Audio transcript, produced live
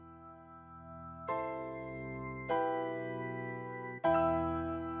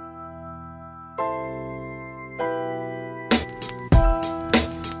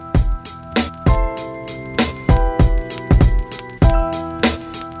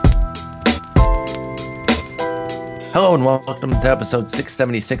Hello and welcome to episode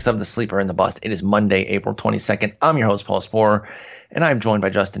 676 of The Sleeper and the Bust. It is Monday, April 22nd. I'm your host, Paul Sporer, and I'm joined by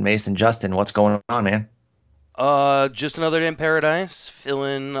Justin Mason. Justin, what's going on, man? Just another day in paradise.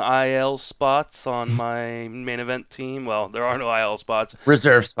 Filling IL spots on my main event team. Well, there are no IL spots.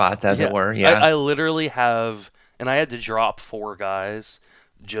 Reserve spots, as it Yeah, were, I, yeah. I literally have, and I had to drop four guys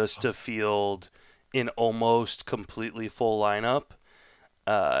just to field an almost completely full lineup.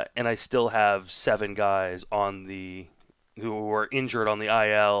 And I still have seven guys who were injured on the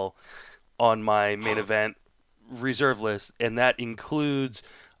IL on my main event reserve list, and that includes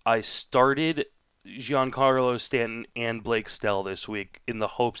I started Giancarlo Stanton and Blake Snell this week in the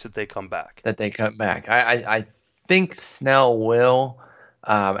hopes that they come back. That they cut back. I think Snell will,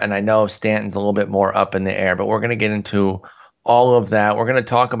 and I know Stanton's a little bit more up in the air, but we're going to get into all of that. We're going to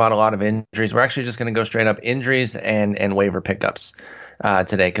talk about a lot of injuries. We're actually just going to go straight up injuries and waiver pickups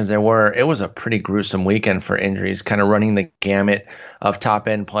today because it was a pretty gruesome weekend for injuries, kind of running the gamut of top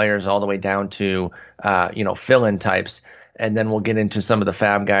end players all the way down to fill-in types. And then we'll get into some of the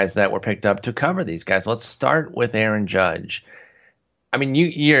fab guys that were picked up to cover these guys. Let's start with Aaron Judge. I mean,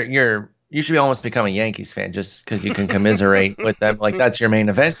 you should almost become a Yankees fan just because you can commiserate with them. Like that's your main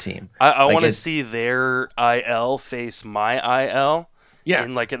event team. I Like want to see their IL face my IL yeah,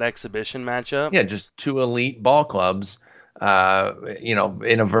 in like an exhibition matchup. yeah, just two elite ball clubs, in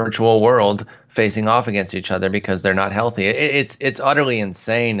a virtual world facing off against each other because they're not healthy. It's utterly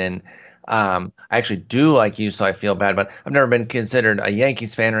insane. And I actually do like you, so I feel bad, but I've never been considered a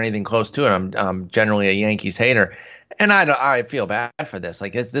Yankees fan or anything close to it. I'm generally a Yankees hater, and I feel bad for this.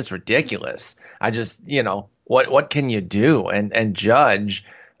 Like it's this ridiculous. I just what can you do? And Judge,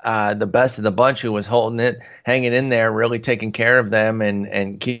 the best of the bunch, who was holding it, hanging in there, really taking care of them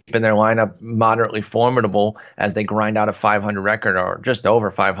and keeping their lineup moderately formidable as they grind out a 500 record or just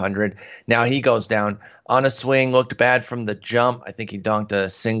over 500. Now he goes down on a swing, looked bad from the jump. I think he dunked a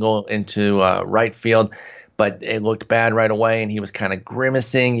single into right field, but it looked bad right away, and he was kind of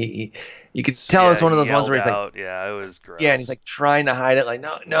grimacing. You could tell Yeah, it's one of he those ones yelled where he's like, out. Yeah, it was yeah, and he's gross. like trying to hide it, like,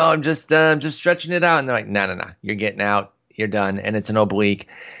 no, I'm just stretching it out, and they're like, no, you're getting out, you're done, and it's an oblique,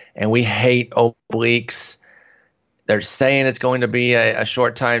 and we hate obliques. They're saying it's going to be a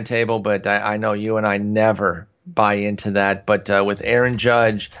short timetable, but I know you and I never buy into that. But with Aaron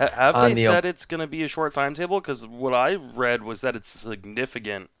Judge Have on they the said it's going to be a short timetable? Because what I read was that it's a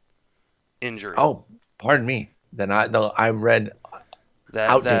significant injury. oh, pardon me, then I read That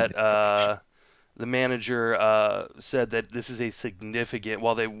outdated that information. the manager said that this is a significant.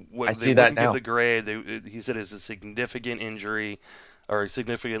 While I they see that wouldn't give now. the grade, he said it's a significant injury or a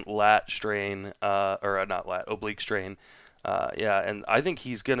significant lat strain, or not lat, oblique strain. Yeah, and I think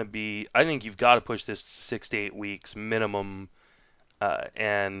he's gonna be. I think you've got to push this 6 to 8 weeks minimum.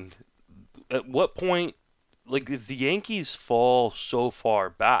 And at what point, like, if the Yankees fall so far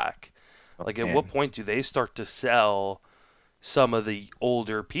back, Oh, like, at what man. point do they start to sell some of the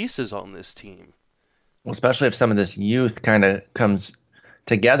older pieces on this team? Well, especially if some of this youth kind of comes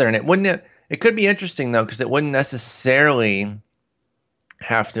together, and it could be interesting though because it wouldn't necessarily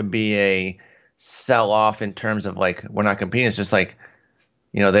have to be a sell off in terms of like we're not competing. It's just like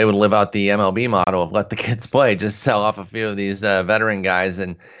they would live out the MLB model of let the kids play, just sell off a few of these veteran guys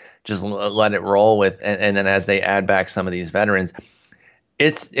and just let it roll with, and then as they add back some of these veterans,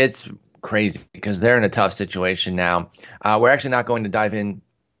 it's crazy because they're in a tough situation now. We're actually not going to dive in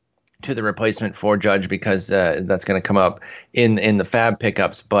to the replacement for Judge because that's going to come up in the fab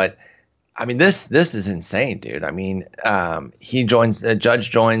pickups. But I mean, this is insane, dude. I mean, he joins Judge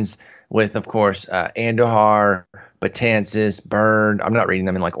joins with, of course, Andujar, Betances, Bird. I'm not reading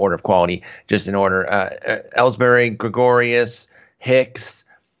them in like order of quality, just in order. Ellsbury, Gregorius, Hicks,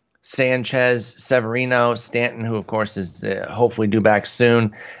 Sanchez, Severino, Stanton, who of course is hopefully due back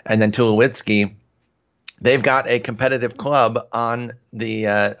soon, and then Tulowitzki. They've got a competitive club on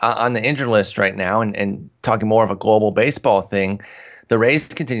the injured list right now, and talking more of a global baseball thing. The Rays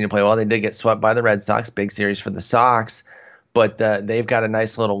continue to play well. They did get swept by the Red Sox, big series for the Sox, but they've got a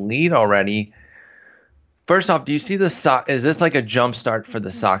nice little lead already. First off, do you see the Sox? Is this like a jump start for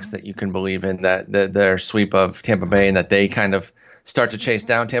the Sox that you can believe in that their sweep of Tampa Bay and that they kind of start to chase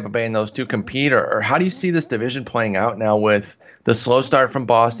down Tampa Bay and those two compete? Or how do you see this division playing out now with the slow start from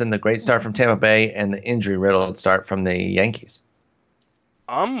Boston, the great start from Tampa Bay, and the injury riddled start from the Yankees?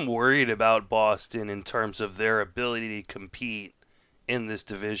 I'm worried about Boston in terms of their ability to compete in this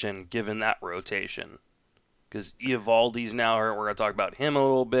division, given that rotation. Because Eovaldi's now hurt. We're going to talk about him a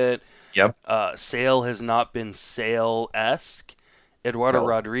little bit. Yep. Sale has not been Sale-esque. Eduardo No.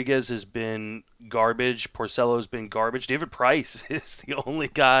 Rodriguez has been garbage. Porcello's been garbage. David Price is the only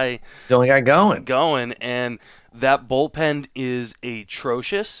guy The only guy going. going, and that bullpen is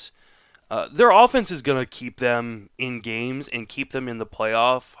atrocious. Their offense is going to keep them in games and keep them in the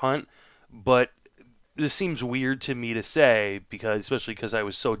playoff hunt, but this seems weird to me to say, especially because I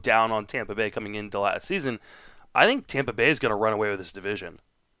was so down on Tampa Bay coming into last season. I think Tampa Bay is going to run away with this division.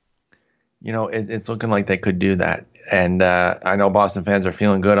 It's looking like they could do that. And I know Boston fans are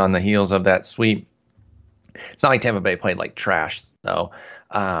feeling good on the heels of that sweep. It's not like Tampa Bay played like trash, though.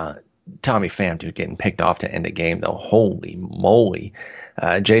 Tommy Pham, dude, getting picked off to end a game, though. Holy moly.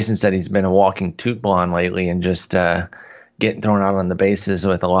 Jason said he's been a walking toot blonde lately and just getting thrown out on the bases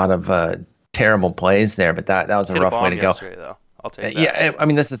with a lot of terrible plays there. But that was a rough way to go. Though. I'll take that. Yeah, I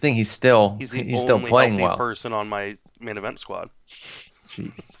mean, that's the thing. He's still only playing healthy well. person on my main event squad.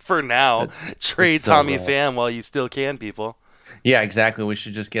 Jeez. For now, trade so Tommy bad. Pham while you still can, people. Yeah, exactly. We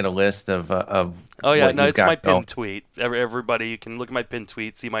should just get a list of. Oh yeah, what no, you've it's got my going. pinned tweet. Everybody, you can look at my pinned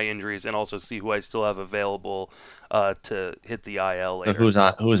tweet, see my injuries, and also see who I still have available to hit the IL later.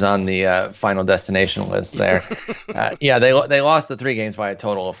 So who's on the final destination list there? Yeah, they lost the 3 games by a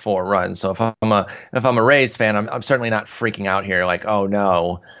total of 4 runs. So if I'm a Rays fan, I'm certainly not freaking out here like, oh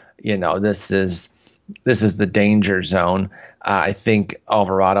no, this is the danger zone. I think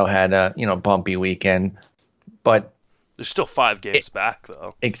Alvarado had a bumpy weekend, but There's still 5 games back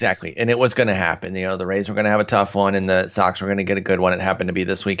though. exactly, and it was going to happen. The Rays were going to have a tough one, and the Sox were going to get a good one. It happened to be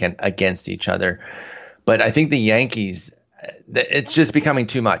this weekend against each other. But I think the Yankees, it's just becoming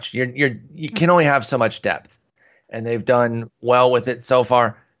too much. You can only have so much depth, and they've done well with it so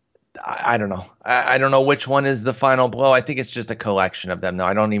far. I don't know. I don't know which one is the final blow. I think it's just a collection of them, though.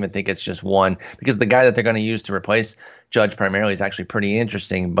 I don't even think it's just one, because the guy that they're going to use to replace Judge primarily is actually pretty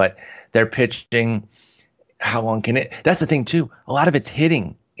interesting. But they're pitching. How long can it? That's the thing too. A lot of it's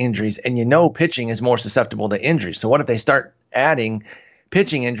hitting injuries, and pitching is more susceptible to injuries. So what if they start adding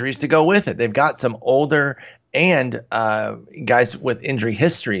pitching injuries to go with it? They've got some older and guys with injury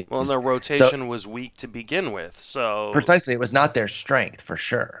history. Well, and their rotation was weak to begin with, so precisely, it was not their strength for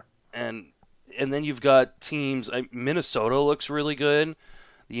sure. And then you've got teams. Minnesota looks really good.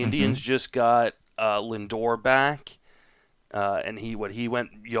 The Indians just got Lindor back, and he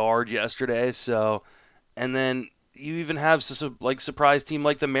went yard yesterday. So, and then you even have surprise team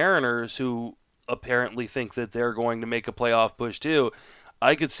like the Mariners, who apparently think that they're going to make a playoff push too.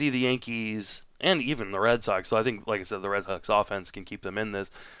 I could see the Yankees and even the Red Sox. So I think, like I said, the Red Sox offense can keep them in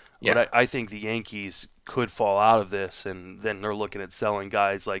this. Yeah. But I think the Yankees could fall out of this, and then they're looking at selling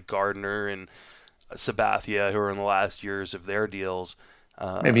guys like Gardner and Sabathia, who are in the last years of their deals.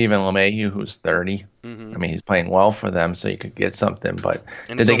 Maybe even LeMahieu, who's 30. I mean, he's playing well for them, so you could get something. But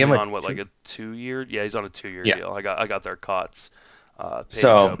and did he's they give him on like a 2-year? Yeah, he's on a 2-year deal. I got their Cots page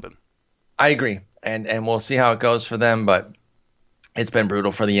So open. I agree, and we'll see how it goes for them. But it's been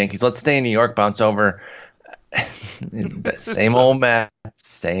brutal for the Yankees. Let's stay in New York. Bounce over. Same old Mets.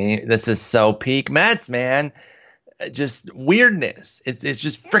 This is so peak Mets, man. Just weirdness. It's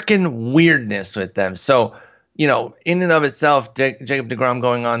just freaking weirdness with them. So, in and of itself, Jacob deGrom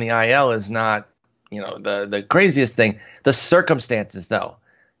going on the IL is not, the craziest thing. The circumstances, though.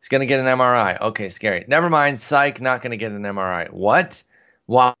 He's going to get an MRI. Okay, scary. Never mind. Psych, not going to get an MRI. What?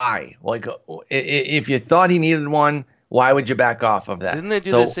 Why? Like, if you thought he needed one, why would you back off of that? Didn't they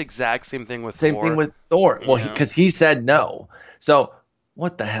do this exact same thing with Thor? Same thing with Thor. Well, Yeah. because he said no. So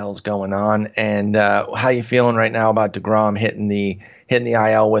what the hell's going on? And how you feeling right now about DeGrom hitting the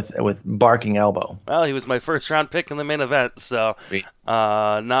IL with barking elbow? Well, he was my first round pick in the main event, so Sweet.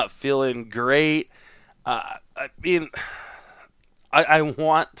 not feeling great. I mean, I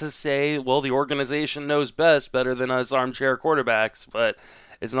want to say, well, the organization knows best, better than us armchair quarterbacks, but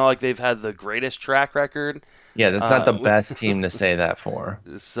it's not like they've had the greatest track record. Yeah, that's not the best team to say that for.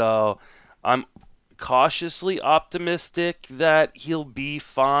 So I'm cautiously optimistic that he'll be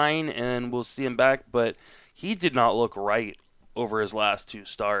fine and we'll see him back, but he did not look right over his last 2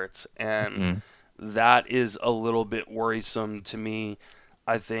 starts, and that is a little bit worrisome to me.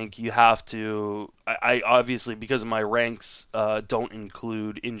 I think you have to. I obviously, because my ranks don't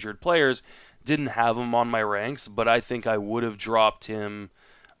include injured players, didn't have him on my ranks, but I think I would have dropped him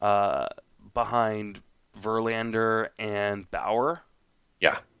behind Verlander and Bauer.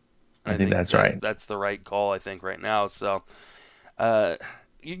 Yeah, I think that's right. That's the right call, I think, right now. So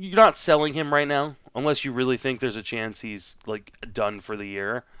you're not selling him right now unless you really think there's a chance he's done for the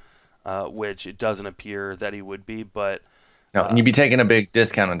year, which it doesn't appear that he would be. But no, and you'd be taking a big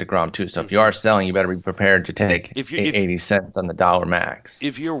discount on DeGrom too. So if you are selling, you better be prepared to take If 80 cents on the dollar max.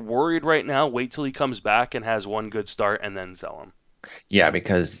 if you're worried right now, wait till he comes back and has one good start and then sell him. Yeah,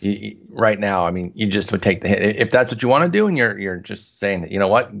 because right now, I mean, you just would take the hit if that's what you want to do, and you're just saying that, you know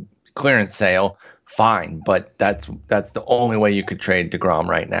what, clearance sale, fine, but that's the only way you could trade DeGrom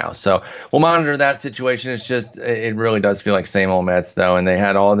right now. So we'll monitor that situation. It's just it really does feel like same old Mets though, and they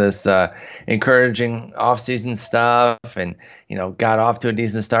had all this encouraging offseason stuff, and got off to a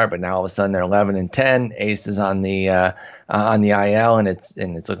decent start, but now all of a sudden they're 11-10. Ace is on the IL, and it's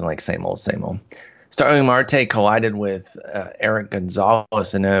looking like same old, same old. Starling Marte collided with Eric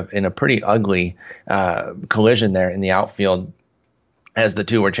Gonzalez in a pretty ugly collision there in the outfield as the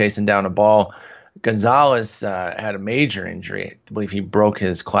two were chasing down a ball. Gonzalez had a major injury. I believe he broke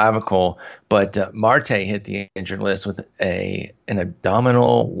his clavicle, but Marte hit the injured list with an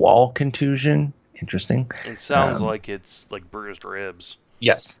abdominal wall contusion. Interesting. It sounds like it's like bruised ribs.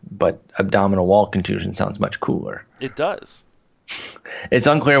 Yes, but abdominal wall contusion sounds much cooler. It does. It's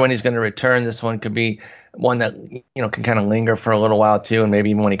unclear when he's going to return. This one could be one that can kind of linger for a little while too, and maybe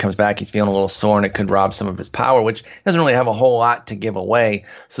even when he comes back, he's feeling a little sore, and it could rob some of his power, which doesn't really have a whole lot to give away.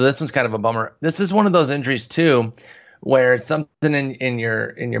 So this one's kind of a bummer. This is one of those injuries too, where it's something in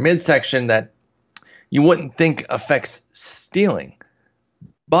your midsection that you wouldn't think affects stealing,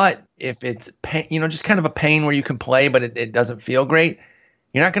 but if it's pain, just kind of a pain where you can play, but it doesn't feel great.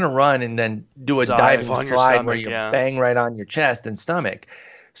 You're not going to run and then do a diving slide stomach, where you bang right on your chest and stomach.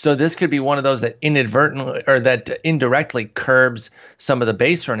 So this could be one of those that inadvertently or that indirectly curbs some of the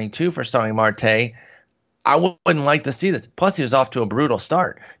base running too for Starling Marte. I wouldn't like to see this. Plus, he was off to a brutal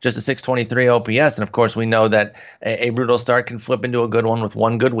start, just a 623 OPS. And of course, we know that a brutal start can flip into a good one with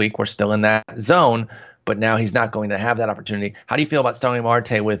one good week. We're still in that zone, but now he's not going to have that opportunity. How do you feel about Starling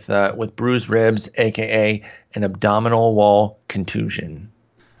Marte with bruised ribs, aka an abdominal wall contusion?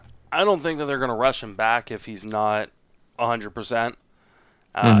 I don't think that they're going to rush him back if he's not 100%.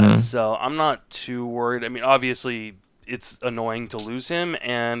 So I'm not too worried. I mean, obviously, it's annoying to lose him,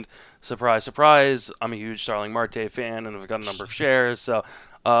 and surprise, surprise, I'm a huge Starling Marte fan, and I've got a number of shares. So,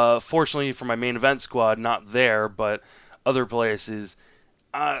 fortunately for my main event squad, not there, but other places,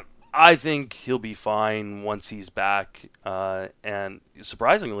 I think he'll be fine once he's back. And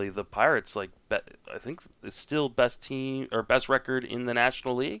surprisingly, the Pirates, I think it's still best team or best record in the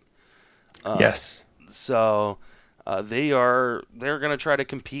National League. Yes. So they're going to try to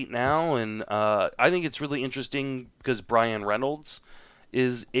compete now, and I think it's really interesting because Bryan Reynolds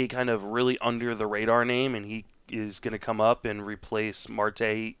is a kind of really under the radar name, and he is going to come up and replace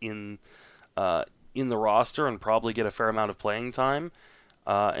Marte in the roster and probably get a fair amount of playing time.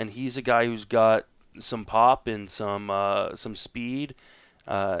 And he's a guy who's got some pop and some speed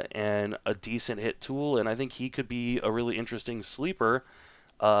and a decent hit tool, and I think he could be a really interesting sleeper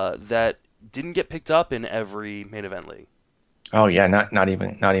that didn't get picked up in every main event league. Oh yeah, not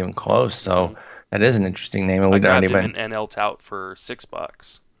even close. So that is an interesting name, and we don't even an NL tout for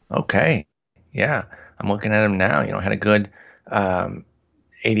 $6. Okay, yeah, I'm looking at him now. Had a good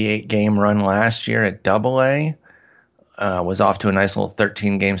 88 game run last year at Double-A. Was off to a nice little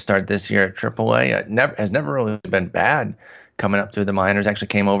 13 game start this year at Triple-A. Has never really been bad coming up through the minors. Actually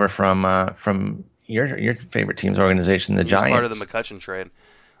came over from your favorite team's organization, the Giants. Part of the McCutchen trade.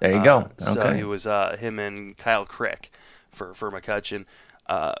 There you go. Okay. So he was him and Kyle Crick for McCutchen.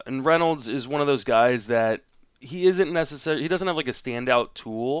 And Reynolds is one of those guys that he doesn't have like a standout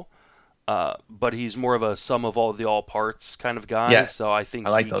tool, but he's more of a sum of all the all parts kind of guy. Yes. So I think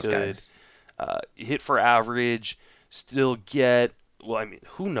like he those could guys. Hit for average, still get, well, I mean,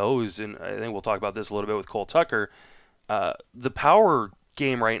 who knows? And I think we'll talk about this a little bit with Cole Tucker. The power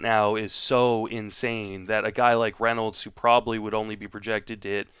game right now is so insane that a guy like Reynolds, who probably would only be projected to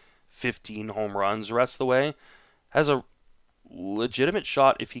hit 15 home runs the rest of the way, has a legitimate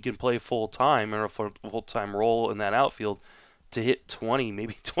shot if he can play full-time or a full-time role in that outfield to hit 20,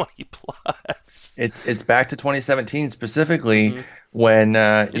 maybe 20 plus. It's back to 2017 specifically when you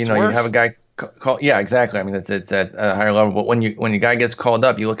have a guy called. Yeah, exactly. I mean, it's at a higher level. But when your guy gets called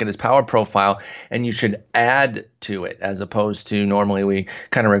up, you look at his power profile, and you should add to it as opposed to normally we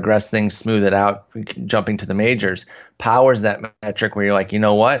kind of regress things, smooth it out, jumping to the majors. Power's that metric where you're like, you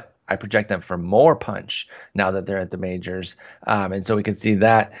know what? I project them for more punch now that they're at the majors. And so we can see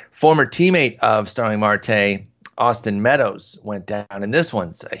that. Former teammate of Starling Marte, Austin Meadows, went down. And this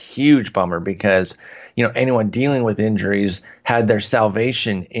one's a huge bummer because, anyone dealing with injuries had their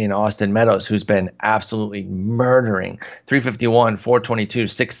salvation in Austin Meadows, who's been absolutely murdering. 351, 422,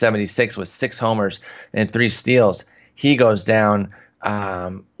 676 with 6 homers and 3 steals. He goes down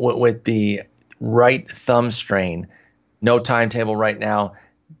with the right thumb strain. No timetable right now.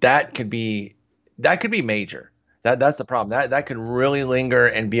 That could be major. That's the problem. That could really linger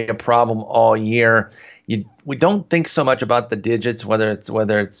and be a problem all year. We don't think so much about the digits, whether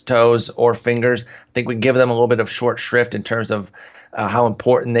it's toes or fingers. I think we give them a little bit of short shrift in terms of how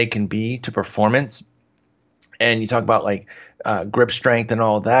important they can be to performance. And you talk about like grip strength and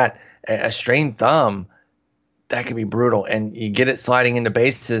all that. A strained thumb, that could be brutal. And you get it sliding into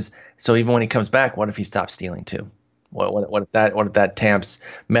bases. So even when he comes back, what if he stops stealing too? What if that tamps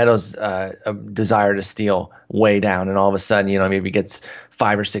Meadows' desire to steal way down, and all of a sudden, maybe he gets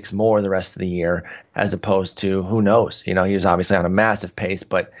 5 or 6 more the rest of the year, as opposed to, who knows? He was obviously on a massive pace,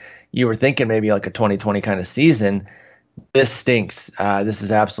 but you were thinking maybe like a 2020 kind of season. This stinks. This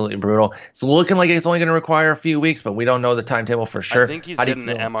is absolutely brutal. It's looking like it's only going to require a few weeks, but we don't know the timetable for sure. I think he's getting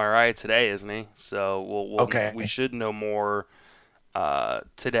an MRI today, isn't he? So Okay. we should know more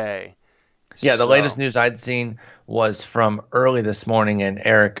today. Yeah, the latest news I'd seen was from early this morning, and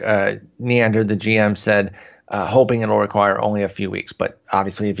Eric Neander, the GM, said hoping it'll require only a few weeks. But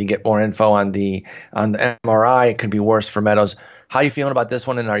obviously, if you get more info on the MRI, it could be worse for Meadows. How are you feeling about this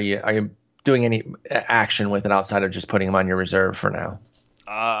one, and are you doing any action with it outside of just putting him on your reserve for now?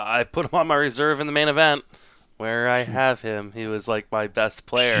 I put him on my reserve in the main event, where I have him. He was like my best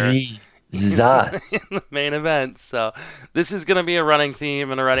player. Jesus. In the main event. So this is going to be a running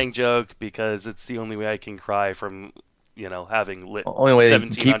theme and a running joke, because it's the only way I can cry from, having lit only way to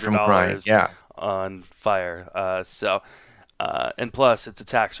keep from crying. Yeah. On fire. And plus it's a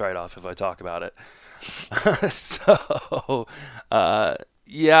tax write-off if I talk about it.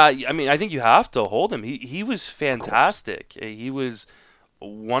 Yeah, I mean, I think you have to hold him. He was fantastic. He was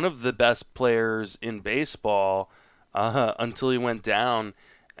one of the best players in baseball until he went down.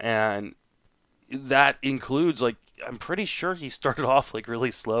 And that includes, like, I'm pretty sure he started off like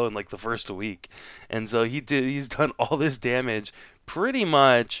really slow in like the first week, and so he's done all this damage pretty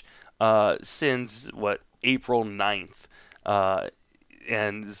much since April 9th,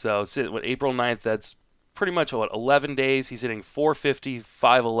 and so April 9th, that's pretty much 11 days. He's hitting 450,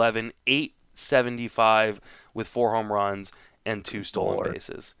 511, 875 with 4 home runs and 2 stolen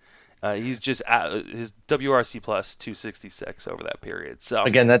bases. He's just at his WRC plus 266 over that period. So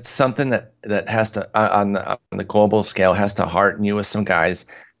again, that's something that has to on the global scale has to hearten you with some guys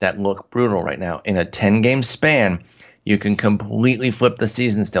that look brutal right now. In a 10-game span, you can completely flip the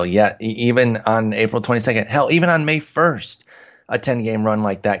season still. Yet even on April 22nd, hell, even on May 1st, a 10-game run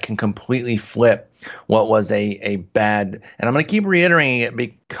like that can completely flip what was a bad. And I'm going to keep reiterating it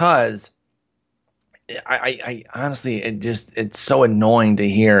because I honestly, it's so annoying to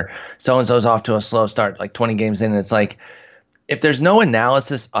hear so-and-so's off to a slow start, like 20 games in, and it's like, if there's no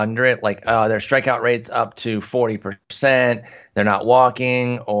analysis under it, like their strikeout rate's up to 40%, they're not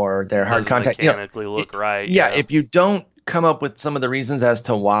walking, or their hard contact mechanically look right. Yeah, if you don't come up with some of the reasons as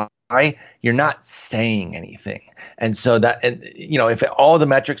to why, you're not saying anything. And so that, if all the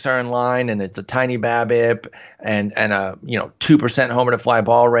metrics are in line and it's a tiny BABIP and a 2% homer to fly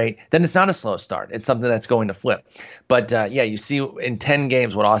ball rate, then it's not a slow start. It's something that's going to flip. But you see in 10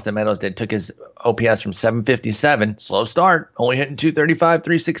 games what Austin Meadows did. Took his OPS from 757, slow start, only hitting 235,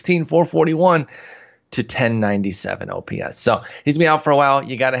 316, 441, to 1097 OPS. So he's gonna be out for a while.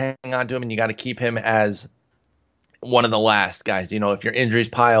 You got to hang on to him, and you got to keep him as one of the last guys. If your injuries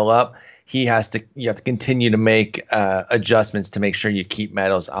pile up, you have to continue to make adjustments to make sure you keep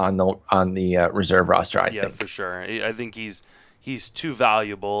Meadows on the reserve roster. I think for sure. I think he's too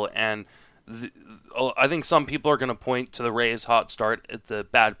valuable, and I think some people are going to point to the Rays' hot start at the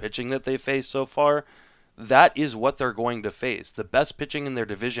bad pitching that they faced so far. That is what they're going to face. The best pitching in their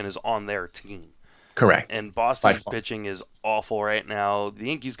division is on their team. Correct. And Boston's pitching is awful right now. The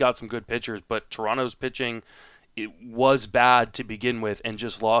Yankees got some good pitchers, but Toronto's pitching, it was bad to begin with and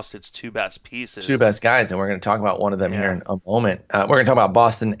just lost its 2 best pieces. 2 best guys, and we're going to talk about one of them here in a moment. We're going to talk about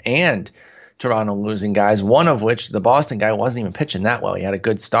Boston and Toronto losing guys, one of which, the Boston guy, wasn't even pitching that well. He had a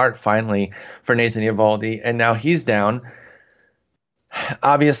good start finally for Nathan Eovaldi, and now he's down.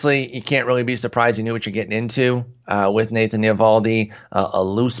 Obviously, you can't really be surprised. You knew what you're getting into with Nathan Eovaldi, a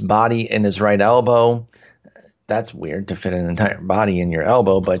loose body in his right elbow. That's weird to fit an entire body in your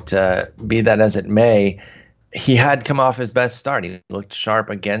elbow, but be that as it may, he had come off his best start. He looked sharp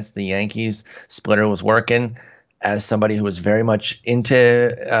against the Yankees. Splitter was working. As somebody who was very much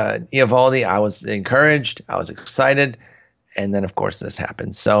into Eovaldi, I was encouraged. I was excited. And then, of course, this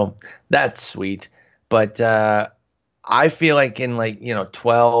happened. So that's sweet. But I feel like in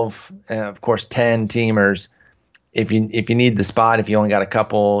 12, of course, 10 teamers, if you need the spot, if you only got a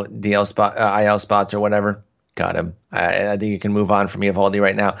couple IL spots or whatever, got him. I think you can move on from Eovaldi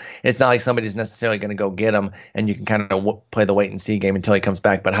right now. It's not like somebody's necessarily going to go get him, and you can kind of play the wait and see game until he comes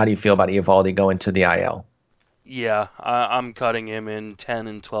back. But how do you feel about Eovaldi going to the IL? Yeah, I'm cutting him in 10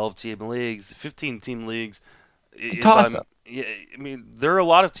 and 12 team leagues, 15 team leagues. It's a If toss I'm, up. yeah, I mean, there are a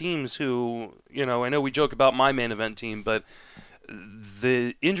lot of teams who, I know we joke about my main event team, but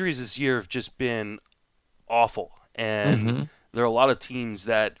the injuries this year have just been awful, and Hmm. there are a lot of teams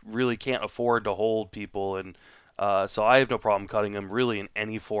that really can't afford to hold people, and so I have no problem cutting them really in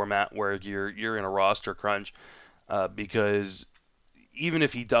any format where you're in a roster crunch, because even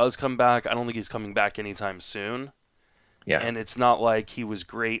if he does come back, I don't think he's coming back anytime soon. Yeah, And it's not like he was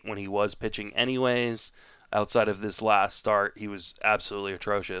great when he was pitching, anyways. Outside of this last start, he was absolutely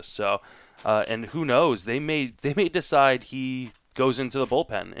atrocious. So, and who knows? They may decide he goes into the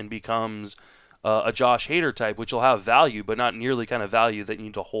bullpen and becomes a Josh Hader type, which will have value, but not nearly kind of value that you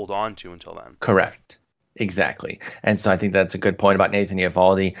need to hold on to until then. correct. Exactly. And so I think that's a good point about Nathan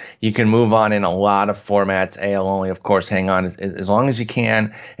Eovaldi. You can move on in a lot of formats. AL only, of course, hang on as long as you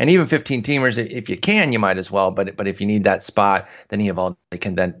can. And even 15 teamers, if you can, you might as well. But if you need that spot, then Eovaldi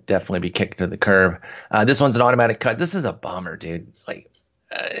can then definitely be kicked to the curb. This one's an automatic cut. This is a bummer, dude. Like,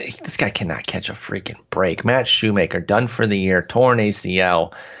 this guy cannot catch a freaking break. Matt Shoemaker, done for the year, torn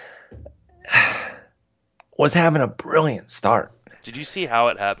ACL, was having a brilliant start. Did you see how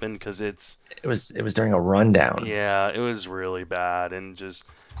it happened? Because It was during a rundown. yeah, it was really bad, and just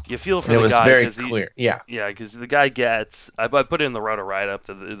you feel for And it the was guy very because he, clear. Yeah. yeah, because the guy gets. I put it in the roto write up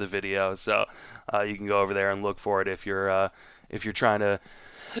the video, so you can go over there and look for it if you're trying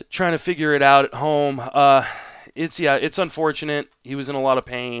to figure it out at home. It's unfortunate. He was in a lot of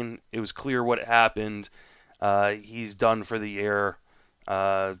pain. It was clear what happened. He's done for the year.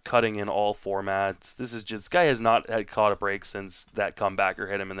 Cutting in all formats. This guy has not had caught a break since that comebacker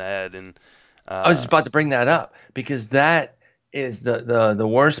hit him in the head, and I was just about to bring that up because that is the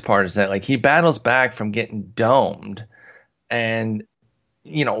worst part is that like he battles back from getting domed and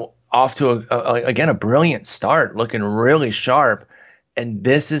off to again a brilliant start, looking really sharp, and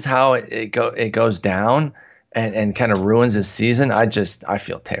this is how it goes down and kind of ruins his season. I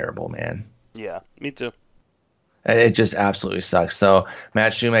feel terrible, man. yeah, me too. It just absolutely sucks. So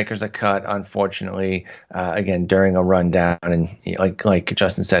Matt Shoemaker's a cut, unfortunately. Again, during a rundown, and like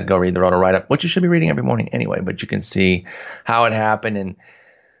Justin said, go read the Roto write up, which you should be reading every morning anyway. But you can see how it happened, and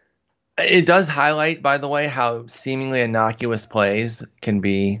it does highlight, by the way, how seemingly innocuous plays can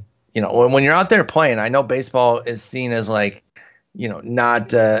be. When you're out there playing, I know baseball is seen as like, not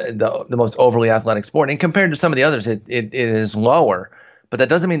the most overly athletic sport, and compared to some of the others, it is lower. But that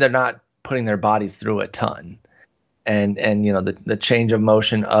doesn't mean they're not putting their bodies through a ton. And the change of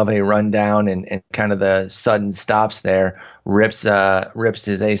motion of a rundown and kind of the sudden stops there rips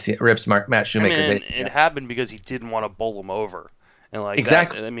his AC Matt I mean, Shoemaker's it ACL. happened because he didn't want to bowl him over, and like that.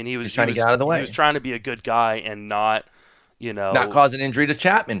 Exactly. I mean, he was He's trying to get out of the way. He was trying to be a good guy and not, Not cause an injury to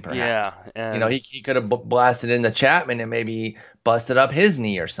Chapman, yeah, perhaps. and He could have blasted into Chapman and maybe busted up his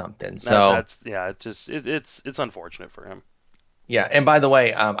knee or something. So that's yeah. It's unfortunate for him. yeah, and by the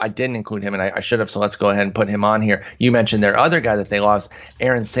way, I didn't include him, and I should have. So let's go ahead and put him on here. You mentioned their other guy that they lost,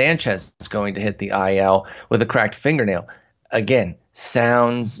 Aaron Sanchez, is going to hit the IL with a cracked fingernail. Again,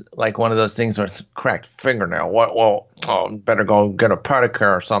 sounds like one of those things where it's cracked fingernail. What? Well, better go get a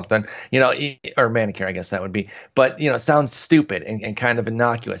pedicure or something. Or manicure, I guess that would be. But sounds stupid and kind of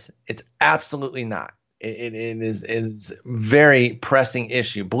innocuous. It's absolutely not. It is very pressing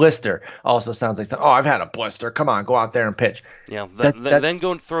issue. Blister also sounds like, oh, I've had a blister. Come on, go out there and pitch. Yeah, That's then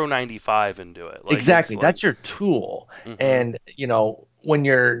go and throw 95 and do it. Like, exactly. it's That's your tool. Mhm. And when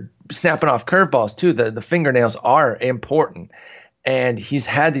you're snapping off curveballs too, the fingernails are important. And he's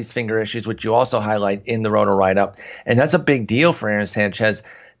had these finger issues, which you also highlight in the Roto write-up, and that's a big deal for Aaron Sanchez.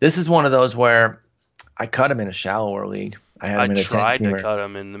 This is one of those where I cut him in a shallower league. I had him in a tried to 10-teamer. cut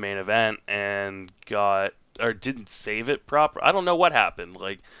him in the main event and didn't save it proper. I don't know what happened.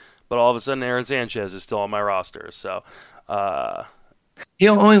 But all of a sudden Aaron Sanchez is still on my roster. So, He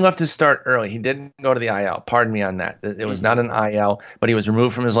only left his start early. He didn't go to the IL. Pardon me on that. It was not an IL, but he was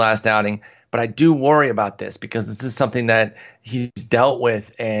removed from his last outing. But I do worry about this because this is something that he's dealt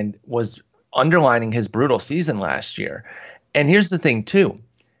with and was underlining his brutal season last year. And here's the thing, too.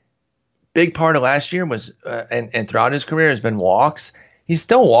 Big part of last year was, and throughout his career, has been walks. He's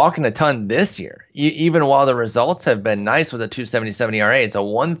still walking a ton this year, even while the results have been nice with a 2.77 ERA. It's a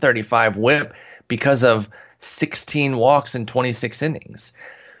 135 WHIP because of 16 walks in 26 innings.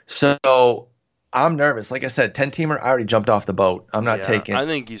 So I'm nervous. Like I said, 10-teamer, I already jumped off the boat. I'm not taking. I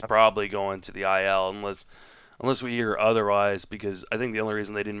think he's probably going to the IL unless we hear otherwise, because I think the only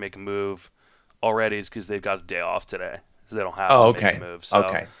reason they didn't make a move already is because they've got a day off today. So they don't have to make a move. So,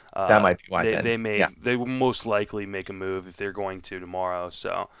 okay. That might be why they, then. they may Yeah. they will most likely make a move if they're going to tomorrow.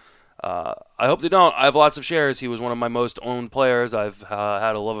 So I hope they don't. I have lots of shares. He was one of my most owned players. I've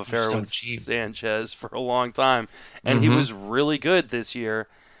had a love affair So with cheap. Sanchez for a long time, and he Hmm. was really good this year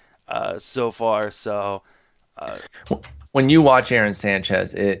so far. So When you watch Aaron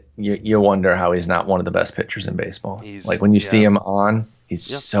Sanchez, you wonder how he's not one of the best pitchers in baseball. Like when you see yeah, him on, he's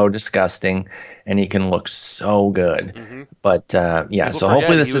yeah. so disgusting, and he can look so good. hmm But yeah, People so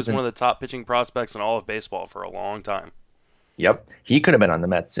hopefully forget he this was one isn't. of the top pitching prospects in all of baseball for a long time. Yep, he could have been on the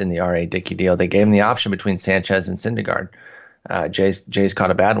Mets in the R.A. Dickey deal. They gave him the option between Sanchez and Syndergaard. Jay's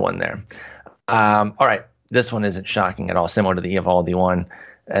caught a bad one there. All right, this one isn't shocking at all. Similar to the Eovaldi one.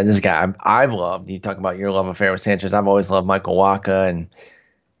 This guy I've loved. You talk about your love affair with Sanchez. I've always loved Michael Wacha, and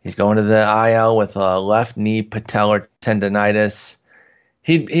he's going to the IL with a left knee patellar tendonitis.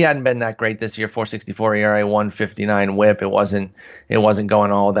 He hadn't been that great this year. 4.64 ERA, 159 WHIP. It wasn't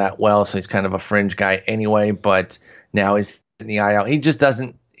going all that well. So he's kind of a fringe guy anyway. But now he's in the IL. He just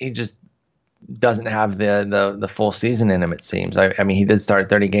doesn't have the full season in him. It seems. I mean, he did start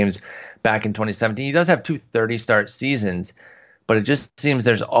 30 games back in 2017. He does have two 30-start seasons, but it just seems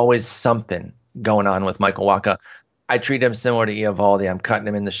there's always something going on with Michael Wacha. I treat him similar to Eovaldi. I'm cutting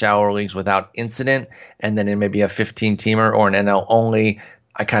him in the shallower leagues without incident, and then in maybe a 15-teamer or an NL only,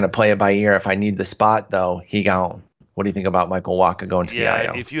 I kind of play it by ear. If I need the spot, though, he gone. What do you think about Michael Wacha going to the Yeah,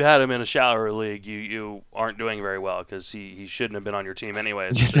 IL? if you had him in a shallower league, you aren't doing very well because he shouldn't have been on your team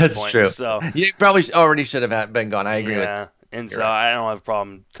anyways at this That's point. true. So You probably already should have been gone. I agree with yeah, and you. so You're right. I don't have a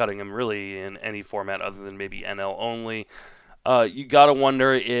problem cutting him really in any format other than maybe NL only. You gotta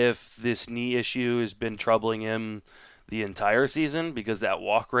wonder if this knee issue has been troubling him the entire season because that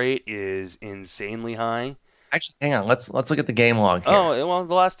walk rate is insanely high. Actually, hang on. Let's look at the game log here. Oh, well,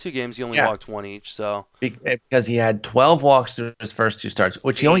 the last two games he only Yeah, walked one each, so because he had 12 walks through his first two starts,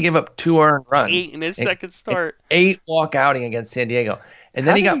 which he only eight gave up two earned runs, eight in his and, second and start. 8 walk outing against San Diego, and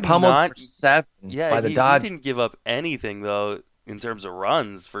then How he did he got pummeled not? for 7 Yeah, by the he Dodgers. didn't give up anything though in terms of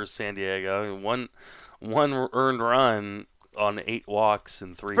runs for San Diego. One earned run on 8 walks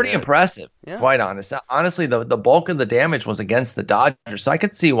and three Pretty hits. impressive, to be Yeah. quite honest. Honestly, the bulk of the damage was against the Dodgers, so I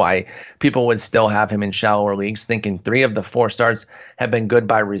could see why people would still have him in shallower leagues, thinking 3 of the 4 starts have been good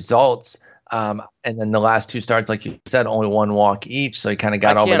by results. And then the last 2 starts, like you said, only 1 walk each, so he kind of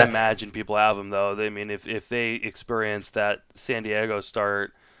I got over can't that. imagine people have him though. I mean, if they experience that San Diego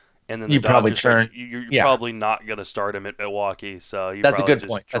start and then the You probably Dodgers start, turn, you're yeah. probably not gonna start him at Milwaukee. So you That's a probably good just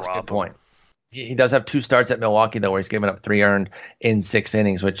point. That's a good drop him. point. He does have 2 starts at Milwaukee though, where he's given up 3 earned in 6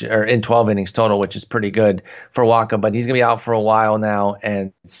 innings, which or in 12 innings total, which is pretty good for Waka. But he's gonna be out for a while now,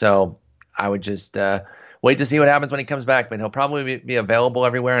 and so I would just wait to see what happens when he comes back. But he'll probably be available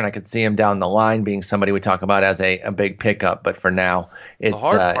everywhere, and I could see him down the line being somebody we talk about as a big pickup. But for now, The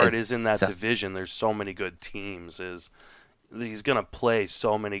hard part it's is in that division. There's so many good teams. Is he's gonna play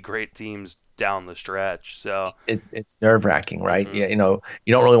so many great teams down the stretch. So it's nerve wracking, right? mhm. Yeah, you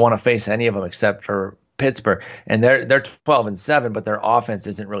don't really want to face any of them except for Pittsburgh, and they're 12-7, but their offense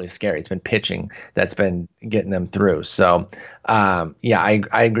isn't really scary. It's been pitching that's been getting them through. So, yeah,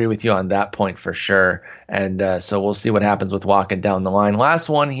 I agree with you on that point for sure. And so we'll see what happens with Walker down the line. Last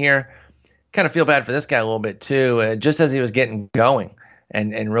one here, kind of feel bad for this guy a little bit too. Just as he was getting going.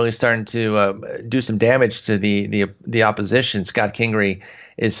 And really starting to do some damage to the opposition. Scott Kingery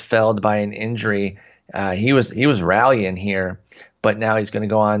is felled by an injury. He was rallying here, but now he's going to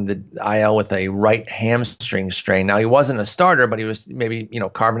go on the IL with a right hamstring strain. Now he wasn't a starter, but he was maybe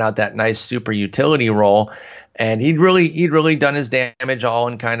carving out that nice super utility role, and he'd really done his damage all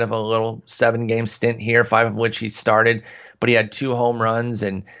in kind of a little 7-game stint here, 5 of which he started. But he had 2 home runs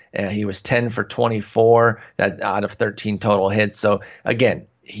and he was 10 for 24 that out of 13 total hits. So again,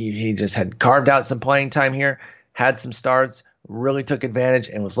 he just had carved out some playing time here, had some starts, really took advantage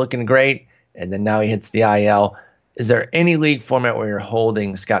and was looking great. And then now he hits the IL. Is there any league format where you're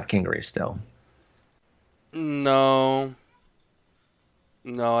holding Scott Kingery still? No,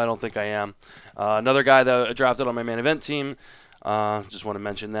 no, I don't think I am. Another guy that I drafted on my main event team. Just want to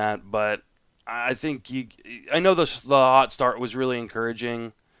mention that, but I think I know the hot start was really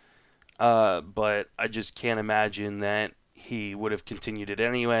encouraging, but I just can't imagine that he would have continued it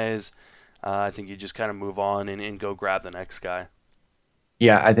anyways. I think you just kind of move on and go grab the next guy.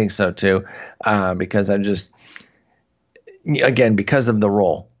 Yeah, I think so too. Because again, because of the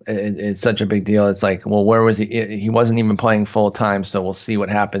role, it's such a big deal. It's like, well, where was he? He wasn't even playing full time, so we'll see what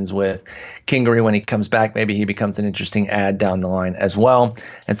happens with Kingery when he comes back. Maybe he becomes an interesting add down the line as well.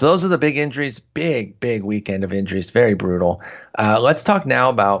 And so those are the big injuries, big weekend of injuries, very brutal. Let's talk now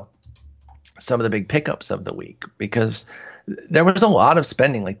about some of the big pickups of the week, because there was a lot of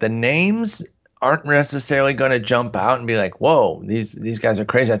spending. Like the names aren't necessarily going to jump out and be like, whoa, these guys are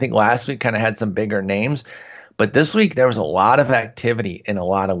crazy. I think last week kind of had some bigger names, but this week there was a lot of activity in a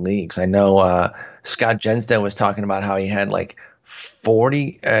lot of leagues. I know Scott Jenstead was talking about how he had like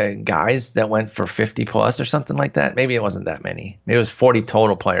 40 guys that went for 50 plus or something like that. Maybe it wasn't that many. Maybe it was 40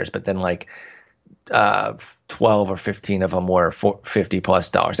 total players, but then like 12 or 15 of them were for 50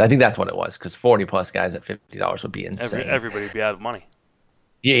 plus dollars. I think that's what it was, because 40 plus guys at $50 would be insane. Everybody would be out of money.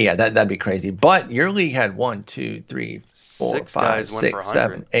 Yeah, that'd be crazy. But your league had 1, 2, 3, 4, Six 5, guys went for 6, 100.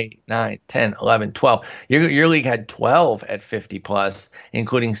 7, 8, 9, 10, 11, 12. Your league had 12 at 50 plus,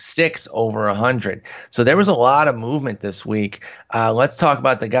 including 6 over 100. So there was a lot of movement this week. Let's talk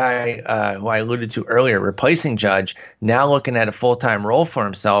about the guy who I alluded to earlier, replacing Judge, now looking at a full-time role for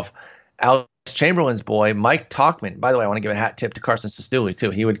himself. Alex Chamberlain's boy, Mike Tauchman. By the way, I want to give a hat tip to Carson Sestouli, too.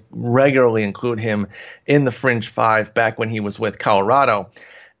 He would regularly include him in the Fringe Five back when he was with Colorado.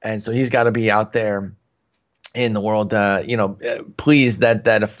 And so he's got to be out there in the world, pleased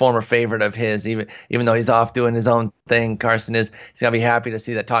that a former favorite of his, even though he's off doing his own thing, Carson is, he's got to be happy to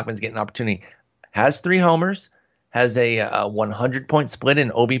see that Tauchman's getting an opportunity. Has 3 homers, has a 100-point split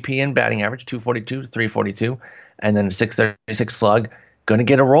in OBP and batting average, 242, 342, and then a 636 slug. Going to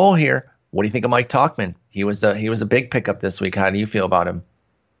get a role here. What do you think of Mike Tauchman? He was a big pickup this week. How do you feel about him?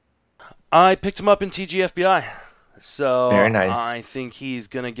 I picked him up in TGFBI. So Very nice. I think he's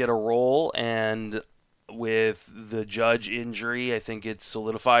going to get a role, and with the Judge injury, I think it's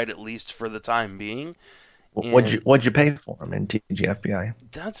solidified at least for the time being. What'd you pay for him in TGFBI?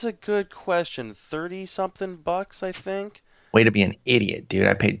 That's a good question. 30-something bucks, I think. Way to be an idiot, dude.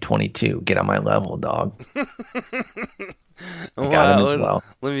 I paid 22. Get on my level, dog. I got him as well.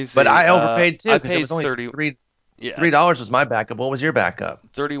 Let me see. But I overpaid too, I because it paid was only 30. $3 was my backup. What was your backup?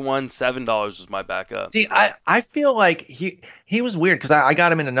 $7 was my backup. See, I feel like he was weird, because I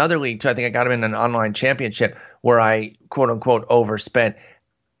got him in another league too. I think I got him in an online championship where I quote unquote overspent.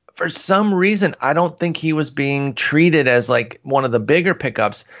 For some reason, I don't think he was being treated as like one of the bigger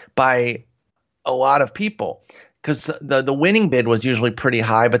pickups by a lot of people, because the winning bid was usually pretty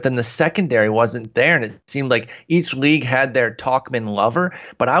high, but then the secondary wasn't there, and it seemed like each league had their Tauchman lover.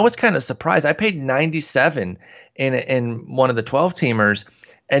 But I was kind of surprised. I paid 97 in one of the 12-teamers,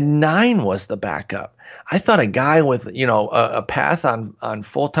 and 9 was the backup. I thought a guy with a path on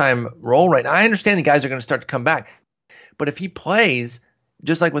full-time role right now. I understand the guys are going to start to come back, but if he plays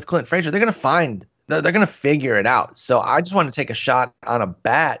just like with Clint Frazier, they're going to figure it out. So I just want to take a shot on a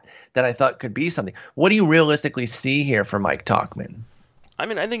bat that I thought could be something. What do you realistically see here for Mike Tauchman? I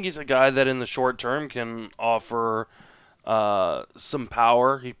mean, I think he's a guy that in the short term can offer some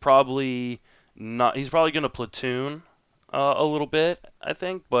power. He's probably going to platoon a little bit, I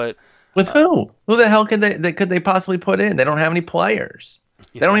think. But with who? Who the hell could they possibly put in? They don't have any players.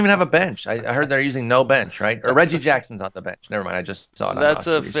 Yeah. They don't even have a bench. I heard they're using no bench, right? Or Reggie Jackson's on the bench. Never mind. I just saw it. That's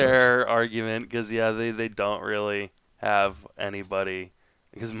a fair argument, because they don't really have anybody.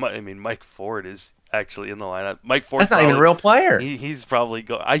 Because Mike Ford is actually in the lineup. Mike Ford. That's not even a real player. He's probably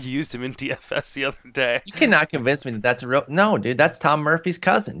I used him in DFS the other day. You cannot convince me that that's a real. No, dude. That's Tom Murphy's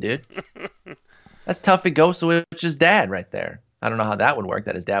cousin, dude. That's Tuffy Gosewich's dad right there. I don't know how that would work,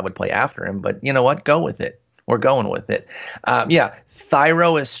 that his dad would play after him, but you know what? Go with it. We're going with it.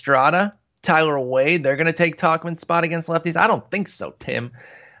 Thairo Estrada, Tyler Wade, they're going to take Tauchman's spot against lefties? I don't think so, Tim.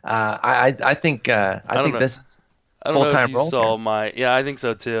 I think this is full-time role. I think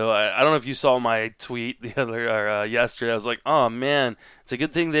so too. I don't know if you saw my tweet yesterday. I was like, oh man, it's a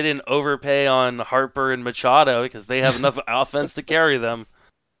good thing they didn't overpay on Harper and Machado, because they have enough offense to carry them.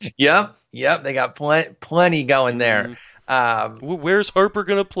 Yep. They got plenty going there. Where's Harper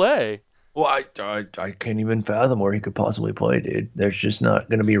going to play? Well, I can't even fathom where he could possibly play, dude. There's just not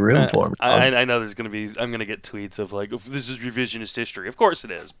going to be room for him. I know there's going to be. I'm going to get tweets of like, "This is revisionist history." Of course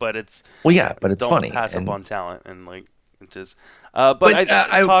it is, but it's. Well, yeah, but it's funny. Don't pass up on talent, and like, it just.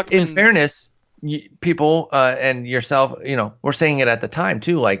 In fairness, people and yourself, we're saying it at the time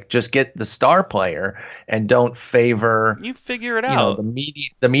too. Like, just get the star player and don't favor. You figure it out.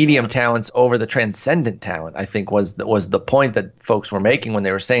 The medium talents over the transcendent talent, I think was the point that folks were making when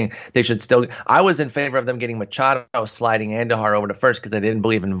they were saying they should still. I was in favor of them getting Machado, sliding Andujar over to first, because they didn't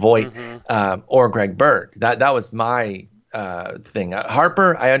believe in Voit or Greg Bird. That was my thing.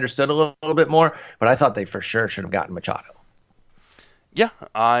 Harper, I understood a little bit more, but I thought they for sure should have gotten Machado. Yeah,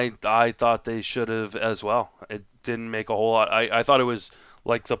 I thought they should have as well. It didn't make a whole lot. I thought it was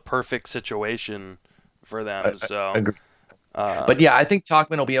like the perfect situation for them. So, agree. But yeah, I think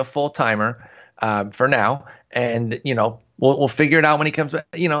Tauchman will be a full timer for now, and we'll figure it out when he comes back.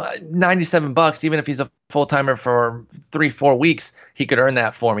 $97, even if he's a full timer for 3-4 weeks, he could earn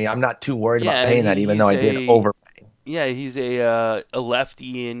that for me. I'm not too worried about Yeah, and paying that, even though I did overpay. yeah, he's a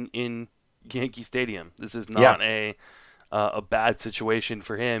lefty in Yankee Stadium. This is Yeah. not a bad situation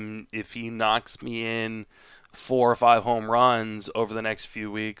for him. If he knocks me in 4 or 5 home runs over the next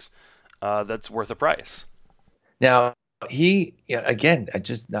few weeks, that's worth a price. Now again,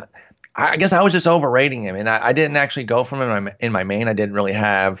 I guess I was just overrating him, and I didn't actually go from him in my main. I didn't really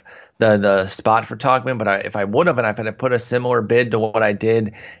have the spot for Togman, but if I would have, and if I had put a similar bid to what I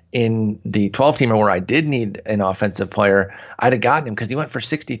did in the 12-teamer where I did need an offensive player, I'd have gotten him because he went for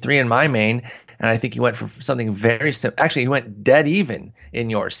 63 in my main, and I think he went for something very simple. Actually, he went dead even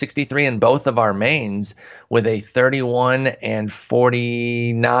in yours, 63 in both of our mains with a 31 and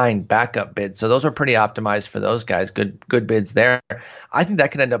 49 backup bid. So those are pretty optimized for those guys. Good bids there. I think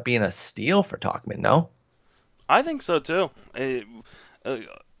that could end up being a steal for Togman, no? I think so too.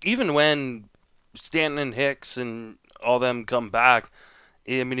 Even when Stanton and Hicks and all them come back,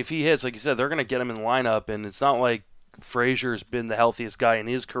 I mean, if he hits, like you said, they're going to get him in the lineup, and it's not like Frazier's been the healthiest guy in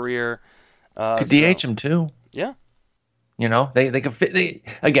his career. Could DH him too. Yeah. They could fit.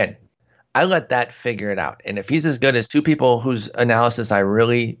 Again, I let that figure it out. And if he's as good as two people whose analysis I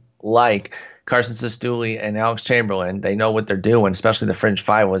really like, Carson Sestouli and Alex Chamberlain, they know what they're doing. Especially the Fringe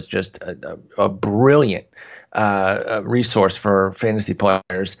Five was just a brilliant resource for fantasy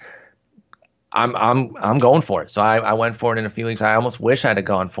players. I'm going for it. So I went for it in a few weeks. I almost wish I'd have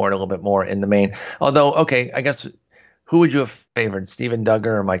gone for it a little bit more in the main. Although, okay, I guess who would you have favored, Steven Duggar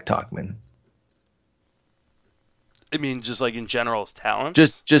or Mike Tauchman? I mean, just like in general, as talent.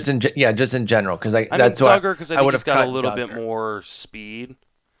 Just in general, because that's mean, Duggar, because I think he's got a little Duggar. bit more speed.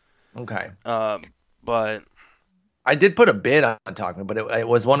 Okay. But I did put a bid on Tauchman, but it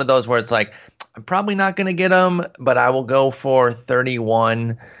was one of those where it's like, I'm probably not going to get him, but I will go for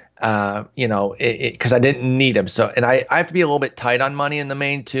 31. Because I didn't need him. So, and I have to be a little bit tight on money in the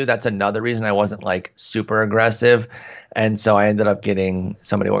main too. That's another reason I wasn't like super aggressive. And so I ended up getting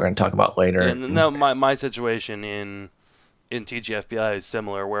somebody we're going to talk about later. And no, my situation in TGFBI is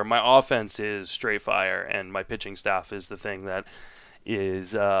similar, where my offense is straight fire and my pitching staff is the thing that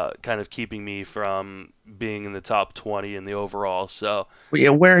is kind of keeping me from being in the top 20 in the overall. So, yeah,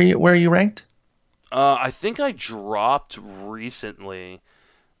 where are you ranked? I think I dropped recently.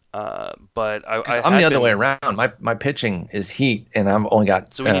 But I'm the other way around. My pitching is heat, and I've only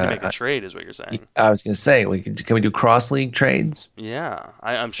got. So we need to make a trade, is what you're saying. I was going to say, can we do cross league trades? Yeah,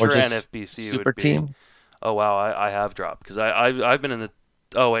 I'm sure NFBC super would be. Team. Oh wow, I have dropped because I've been in the.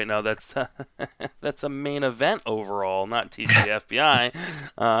 Oh wait, no, that's that's a main event overall, not TGFBI,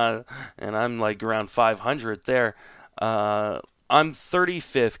 and I'm like around 500 there. I'm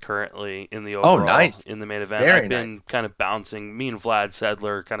 35th currently in the overall. Oh, nice. In the main event. Very I've been nice. kind of bouncing. Me and Vlad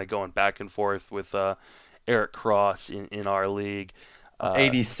Sedler kind of going back and forth with Eric Cross in our league.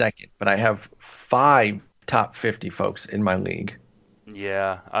 82nd, but I have 5 top 50 folks in my league.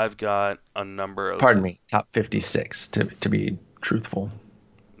 Yeah, I've got a number of. Pardon me, top 56 to be truthful.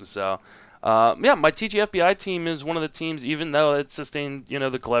 So, my TGFBI team is one of the teams, even though it sustained,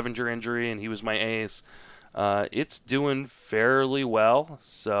 the Clevenger injury and he was my ace. It's doing fairly well,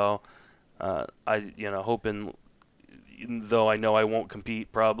 so hoping, though I know I won't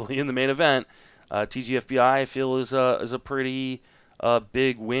compete probably in the main event, TGFBI I feel is a pretty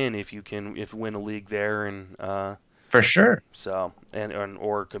big win if you win a league there and for sure. So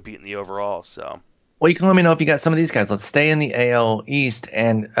or compete in the overall. So. Well, you can let me know if you got some of these guys. Let's stay in the AL East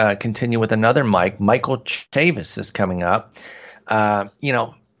and continue with another Mike. Michael Chavis is coming up.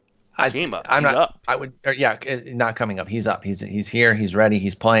 Came up. I'm He's not. Up. I would. Not coming up. He's up. He's here. He's ready.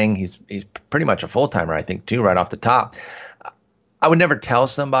 He's playing. He's pretty much a full timer, I think, too, right off the top. I would never tell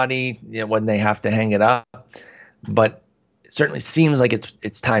somebody when they have to hang it up, but it certainly seems like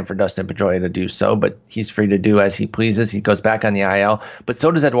it's time for Dustin Pedroia to do so. But he's free to do as he pleases. He goes back on the IL, but so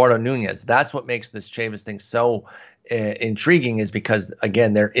does Eduardo Nunez. That's what makes this Chavis thing so intriguing, is because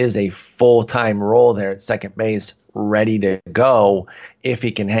again there is a full-time role there at second base ready to go if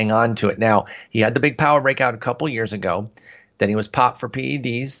he can hang on to it. Now, he had the big power breakout a couple years ago. Then he was popped for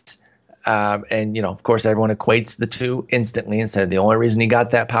PEDs. And, of course, everyone equates the two instantly and said the only reason he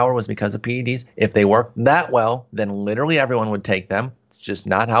got that power was because of PEDs. If they worked that well, then literally everyone would take them. It's just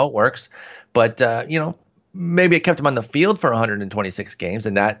not how it works. But, maybe it kept him on the field for 126 games,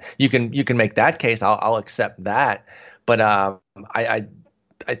 and that you can make that case. I'll accept that. But I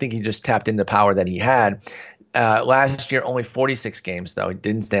think he just tapped into power that he had. Last year, only 46 games, though. He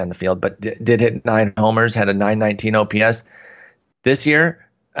didn't stay on the field, but did hit 9 homers, had a 919 OPS. This year,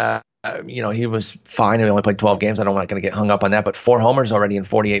 he was fine. He only played 12 games. I'm not going to get hung up on that, but 4 homers already in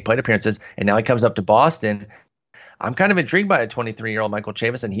 48 plate appearances, and now he comes up to Boston. I'm kind of intrigued by a 23-year-old Michael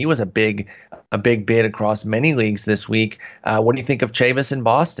Chavis, and he was a big bid across many leagues this week. What do you think of Chavis in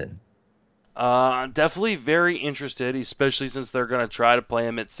Boston? Definitely very interested, especially since they're going to try to play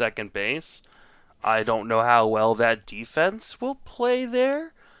him at second base. I don't know how well that defense will play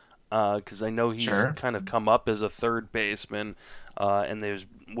there, because I know he's kind of come up as a third baseman, and there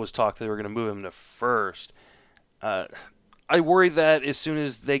was talk they were going to move him to first. I worry that as soon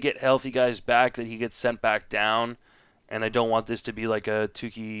as they get healthy guys back, that he gets sent back down, and I don't want this to be like a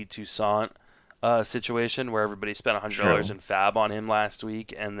Touki Toussaint situation where everybody spent $100 in fab on him last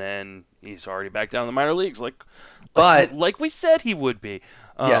week, and then he's already back down in the minor leagues, like we said he would be.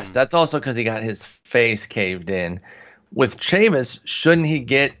 Yes, that's also because he got his face caved in. With Chavis, shouldn't he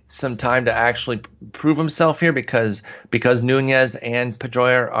get some time to actually prove himself here because Nunez and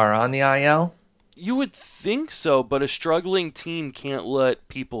Pedroia are on the IL? You would think so, but a struggling team can't let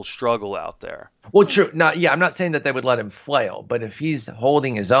people struggle out there. Well, true. I'm not saying that they would let him flail, but if he's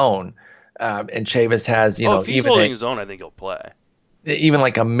holding his own, and Chavis has, if he's holding his own, I think he'll play. Even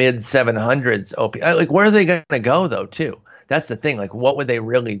like a mid 700s OP. Like, where are they going to go though? Too. That's the thing. Like, what would they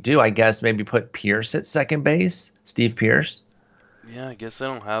really do? I guess maybe put Pierce at second base, Steve Pierce. Yeah, I guess they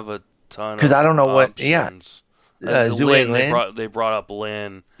don't have a ton. Because I don't know options. what. Yeah. Zue Lin. They brought up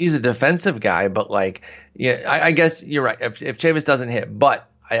Lin. He's a defensive guy, but I guess you're right. If Chavis doesn't hit, but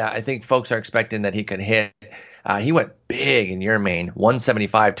I think folks are expecting that he could hit. He went big in your main,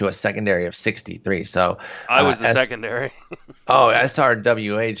 175 to a secondary of 63. So I was the secondary.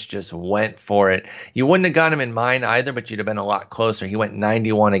 SRWH just went for it. You wouldn't have got him in mine either, but you'd have been a lot closer. He went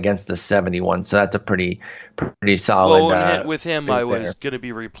 91 against the 71, so that's a pretty solid. Well, with him, I was going to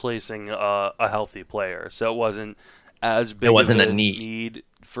be replacing a healthy player, so it wasn't as big of a need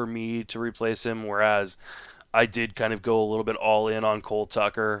for me to replace him. Whereas I did kind of go a little bit all in on Cole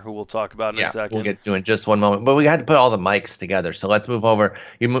Tucker, who we'll talk about in a second. We'll get to in just one moment. But we had to put all the mics together. So let's move over.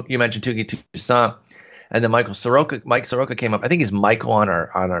 You mentioned Touki Toussaint, and then Mike Soroka came up. I think he's Michael on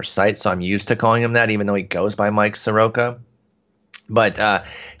our site, so I'm used to calling him that, even though he goes by Mike Soroka. But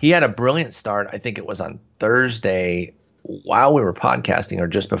he had a brilliant start. I think it was on Thursday while we were podcasting, or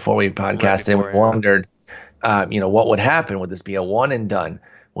just before we podcasted. We wondered, what would happen? Would this be a one and done?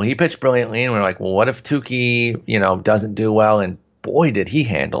 Well, he pitched brilliantly, and we're like, well, what if Touki, doesn't do well? And boy, did he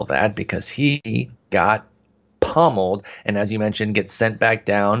handle that, because he got pummeled, and as you mentioned, gets sent back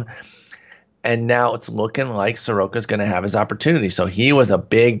down. And now it's looking like Soroka's going to have his opportunity. So he was a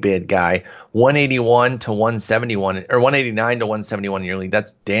big bid guy, 181 to 171, or 189 to 171 in your league.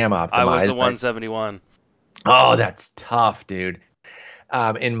 That's damn optimized. I was the 171. Oh, that's tough, dude.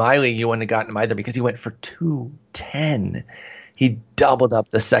 In my league, you wouldn't have gotten him either because he went for 210. He doubled up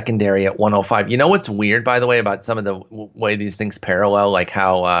the secondary at 105. You know what's weird, by the way, about some of the way these things parallel, like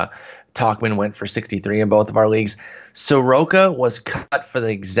how Tauchman went for 63 in both of our leagues? Soroka was cut for the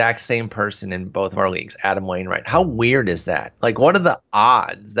exact same person in both of our leagues, Adam Wainwright. How weird is that? Like, what are the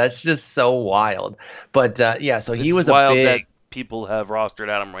odds? That's just so wild. But, so he was wild a big... that people have rostered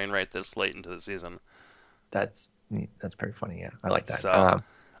Adam Wainwright this late into the season. That's pretty funny, yeah. I like that. So,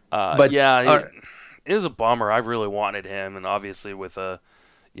 it was a bummer. I really wanted him, and obviously with a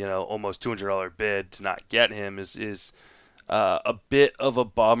almost $200 bid to not get him is a bit of a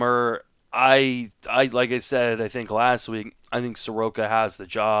bummer. I like I said, I think last week, I think Soroka has the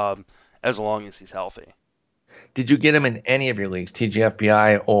job as long as he's healthy. Did you get him in any of your leagues,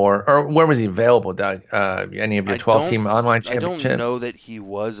 TGFBI, or where was he available, Doug? Any of your 12-team online championship? I don't know that he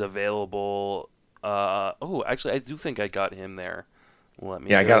was available. Actually, I do think I got him there.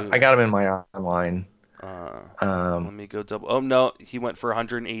 I got him in my online. Let me go double. Oh no, he went for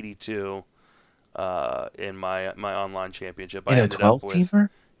 182 in my online championship. In a 12-teamer?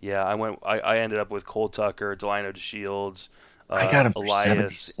 Yeah, I ended up with Cole Tucker, Delino DeShields, I got him for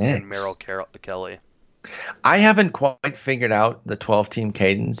Elias, 76. and Merrill Kelly. I haven't quite figured out the 12-team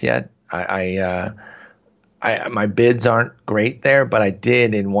cadence yet. My bids aren't great there, but I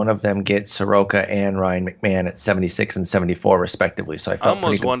did in one of them get Soroka and Ryan McMahon at 76 and 74 respectively. So I felt I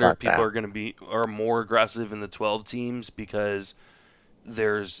almost wonder if people that. are more aggressive in the 12 teams because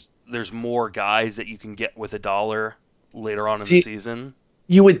there's more guys that you can get with $1 later on in the season.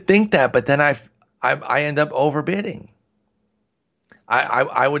 You would think that, but then I end up overbidding.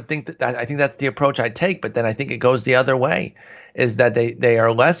 I would think that I think that's the approach I take, but then I think it goes the other way, is that they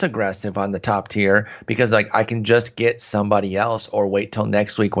are less aggressive on the top tier because I can just get somebody else or wait till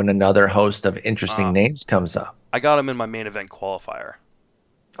next week when another host of interesting names comes up. I got him in my main event qualifier.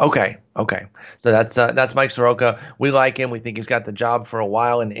 Okay, okay. So that's Mike Soroka. We like him. We think he's got the job for a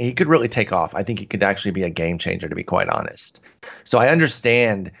while, and he could really take off. I think he could actually be a game changer, to be quite honest. So I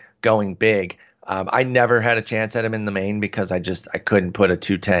understand going big. I never had a chance at him in the main because I couldn't put a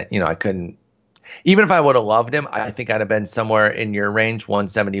 210. I couldn't. Even if I would have loved him, I think I'd have been somewhere in your range,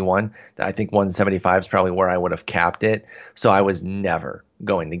 171. I think 175 is probably where I would have capped it. So I was never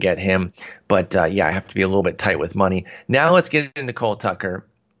going to get him. But yeah, I have to be a little bit tight with money. Now let's get into Cole Tucker,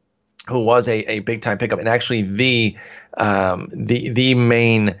 who was a big time pickup and actually the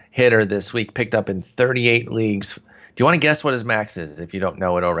main hitter this week, picked up in 38 leagues. Do you want to guess what his max is if you don't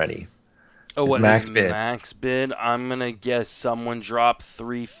know it already? Oh, His what max is bid. max bid? I'm gonna guess someone dropped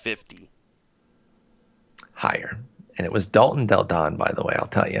 350. Higher. And it was Dalton Del Don, by the way, I'll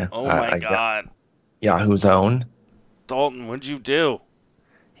tell you. Oh my God, Yahoo's own. Dalton, what'd you do?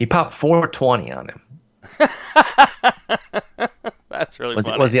 He popped 420 on him. That's really Was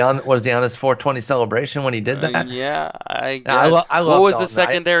funny. was he on his 420 celebration when he did that? Yeah, I I, guess. I What love was the Dalton.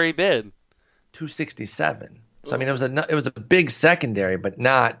 secondary bid? 267. So I mean it was a big secondary, but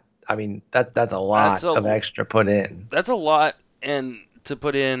not. I mean that's a lot of extra put in. That's a lot, and to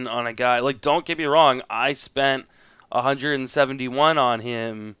put in on a guy like, don't get me wrong, I spent 171 on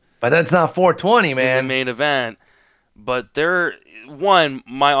him But that's not 420, in the man. main event. But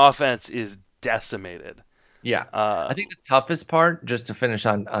my offense is decimated. Yeah. I think the toughest part, just to finish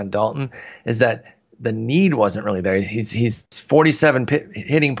on Dalton, is that the need wasn't really there. He's 47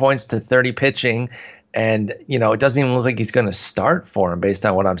 hitting points to 30 pitching, and it doesn't even look like he's going to start for him based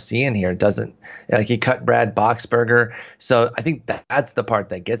on what I'm seeing here. It doesn't, like, he cut Brad Boxberger, so I think that's the part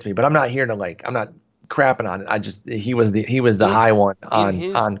that gets me. But I'm not here to I'm not crapping on it. He was the high one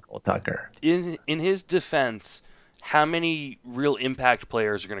on Cole Tucker. In his defense, how many real impact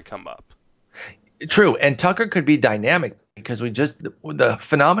players are going to come up? True, and Tucker could be dynamic because the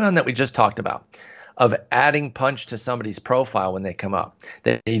phenomenon that we just talked about of adding punch to somebody's profile when they come up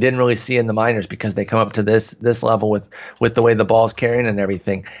that you didn't really see in the minors because they come up to this level with the way the ball's carrying and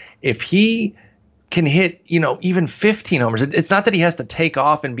everything. If he can hit, even 15 homers, it's not that he has to take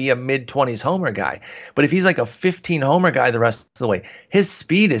off and be a mid-20s homer guy, but if he's like a 15 homer guy the rest of the way, his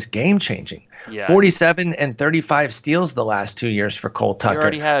speed is game changing. Yeah. 47 and 35 steals the last 2 years for Cole Tucker. He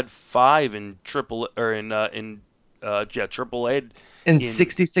already had 5 in triple A in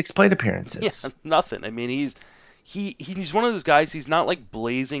 66 plate appearances. Yeah, nothing. I mean, he's one of those guys. He's not like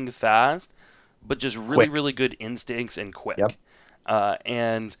blazing fast, but just really, really good instincts and quick. Yep.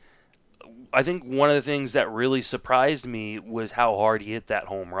 And I think one of the things that really surprised me was how hard he hit that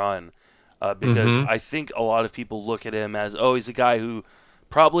home run. Because I think a lot of people look at him as, he's a guy who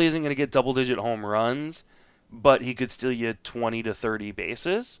probably isn't going to get double-digit home runs, but he could steal you 20 to 30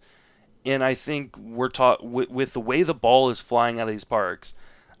 bases. And I think we're taught with the way the ball is flying out of these parks,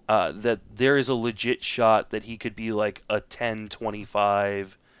 that there is a legit shot that he could be like a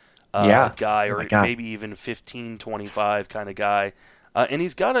 10-25 guy, or maybe even 15-25 kind of guy. And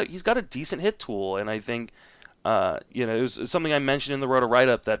he's got a decent hit tool, and I think it was something I mentioned in the Roto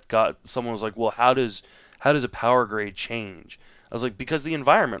write-up that someone was like, well, how does a power grade change? I was like, because the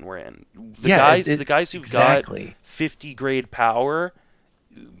environment we're in. The guys who've got 50 grade power,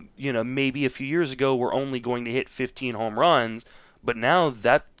 maybe a few years ago were only going to hit 15 home runs, but now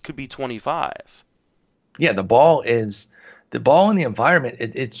that could be 25. Yeah, the ball in the environment,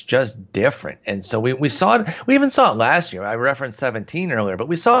 it's just different. And so we saw it. We even saw it last year. I referenced 17 earlier, but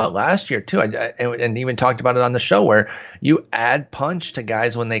we saw it last year too. And even talked about it on the show where you add punch to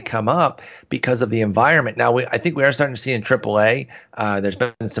guys when they come up because of the environment. Now, I think we are starting to see in AAA, there's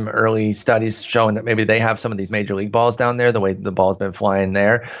been some early studies showing that maybe they have some of these major league balls down there, the way the ball's been flying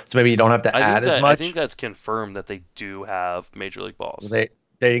there. So maybe you don't have to add as much. I think that's confirmed that they do have major league balls. There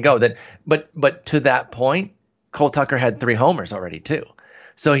you go. But to that point, Cole Tucker had 3 homers already too.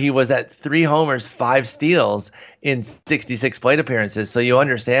 So he was at 3 homers, 5 steals in 66 plate appearances. So you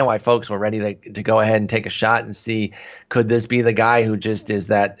understand why folks were ready to go ahead and take a shot and see, could this be the guy who just is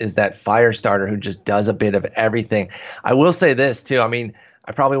that fire starter who just does a bit of everything. I will say this too. I mean,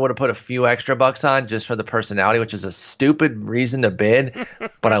 I probably would have put a few extra bucks on just for the personality, which is a stupid reason to bid,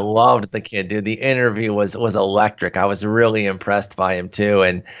 but I loved the kid, dude. The interview was electric. I was really impressed by him too.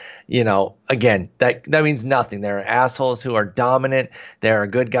 And again, that means nothing. There are assholes who are dominant. There are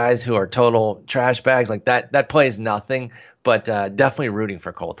good guys who are total trash bags. Like that plays nothing. But definitely rooting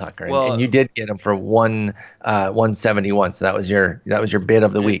for Cole Tucker, and you did get him for 171. So that was your bid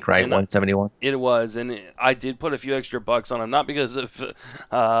of the week, right? 171. It was, and I did put a few extra bucks on him, not because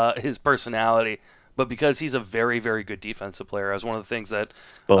of his personality, but because he's a very, very good defensive player. As one of the things that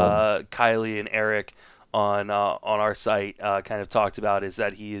Kylie and Eric on our site kind of talked about is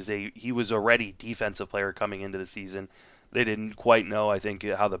that he was a ready defensive player coming into the season. They didn't quite know, I think,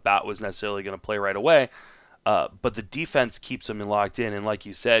 how the bat was necessarily going to play right away. But the defense keeps him locked in, and like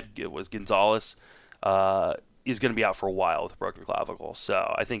you said, it was Gonzalez is going to be out for a while with a broken clavicle.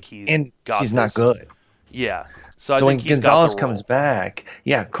 So I think he's not good. Yeah. So when think Gonzalez comes back,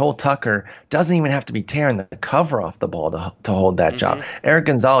 Cole Tucker doesn't even have to be tearing the cover off the ball to hold that job. Eric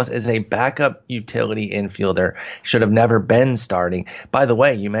Gonzalez is a backup utility infielder. Should have never been starting. By the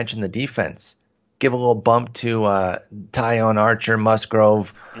way, you mentioned the defense. Give a little bump to Tyon Archer,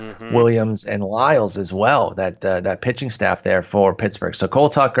 Musgrove, Williams, and Lyles as well. That pitching staff there for Pittsburgh. So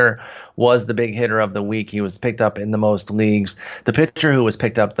Cole Tucker was the big hitter of the week. He was picked up in the most leagues. The pitcher who was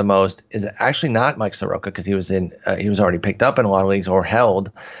picked up the most is actually not Mike Soroka because he was already picked up in a lot of leagues or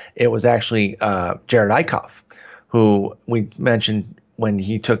held. It was actually Jared Eichhoff, who we mentioned when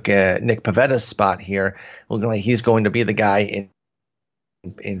he took Nick Pavetta's spot here. Looking like he's going to be the guy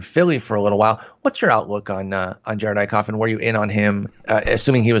in Philly for a little while. What's your outlook on Jared Eichhoff, and were you in on him,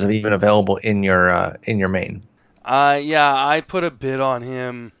 assuming he was even available in your main? I put a bid on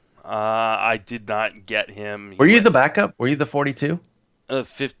him. I did not get him. Were you the backup? Were you the 42?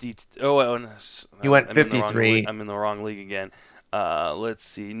 50. Oh, no, you went 53. I'm in the wrong league again. Let's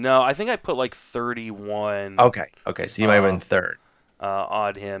see. No, I think I put like 31. Okay. So you might have been third.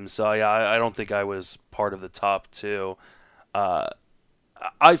 On him. So yeah, I don't think I was part of the top two.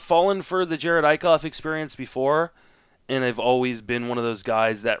 I've fallen for the Jared Eichhoff experience before, and I've always been one of those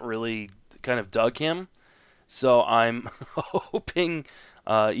guys that really kind of dug him. So I'm hoping,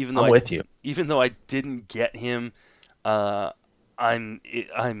 even though I didn't get him, I'm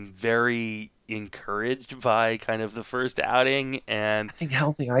very encouraged by kind of the first outing, and I think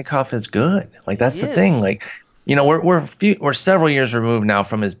healthy Eichhoff is good. Like that's the thing. Like, you know, we're several years removed now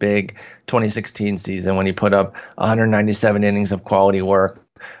from his big 2016 season when he put up 197 innings of quality work.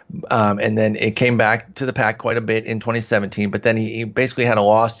 And then it came back to the pack quite a bit in 2017, but then he basically had a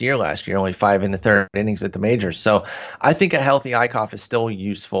lost year last year, only 5 in the third innings at the majors. So I think a healthy Eichhoff is still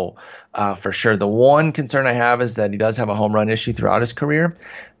useful for sure. The one concern I have is that he does have a home run issue throughout his career.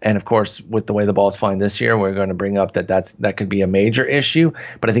 And of course, with the way the ball's flying this year, we're going to bring up that could be a major issue.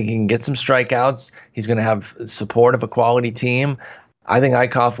 But I think he can get some strikeouts. He's going to have support of a quality team. I think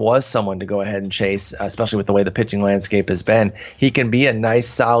Eichhoff was someone to go ahead and chase, especially with the way the pitching landscape has been. He can be a nice,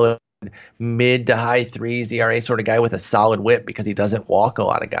 solid mid to high threes ERA sort of guy with a solid whip because he doesn't walk a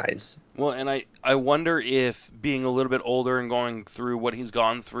lot of guys. Well, and I wonder if being a little bit older and going through what he's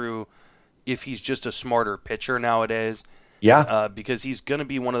gone through, if he's just a smarter pitcher nowadays. Yeah. Because he's going to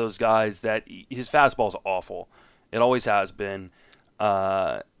be one of those guys that his fastball's awful. It always has been.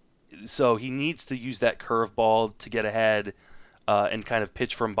 So he needs to use that curveball to get ahead and kind of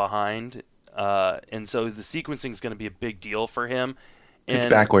pitch from behind. And so the sequencing is going to be a big deal for him. Pitch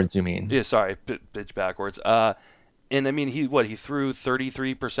backwards, you mean? Yeah, sorry, pitch backwards. And I mean, he threw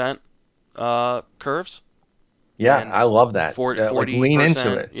 33% curves. Yeah, I love that. 40%, like lean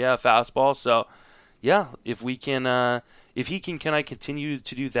into it. Yeah, fastball. So, yeah, if we can, if he can I continue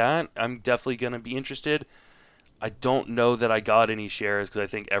to do that? I'm definitely going to be interested. I don't know that I got any shares because I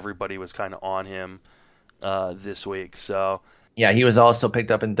think everybody was kind of on him this week. So. Yeah, he was also picked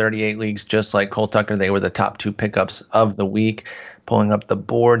up in 38 leagues, just like Cole Tucker. They were the top 2 pickups of the week. Pulling up the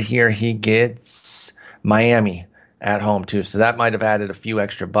board here, he gets Miami at home, too. So that might have added a few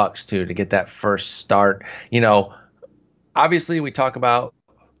extra bucks, too, to get that first start. You know, obviously we talk about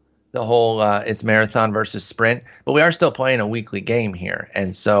the whole it's marathon versus sprint, but we are still playing a weekly game here.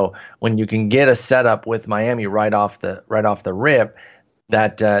 And so when you can get a setup with Miami right off the rip,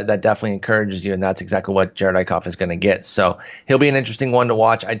 that definitely encourages you, and that's exactly what Jared Eichhoff is going to get. So he'll be an interesting one to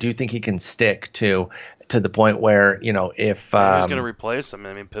watch. I do think he can stick to the point where, you know, if who's going to replace him?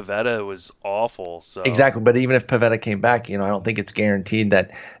 I mean, Pivetta was awful. So exactly, but even if Pivetta came back, you know, I don't think it's guaranteed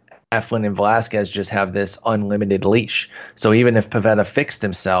that Eflin and Velasquez just have this unlimited leash. So even if Pivetta fixed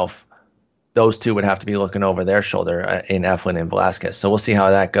himself, those two would have to be looking over their shoulder in Eflin and Velasquez. So we'll see how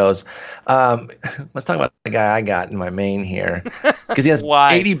that goes. Let's talk about the guy I got in my main here because he has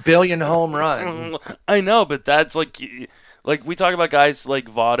 80 billion home runs. I know, but that's like we talk about guys like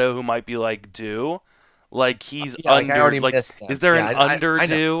Votto who might be like due. Like he's under. Like, is there an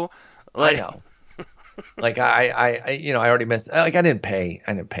underdue? I know. Like I already missed. Like I didn't pay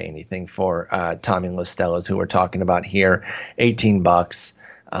anything for Tommy Listella's who we're talking about here. $18.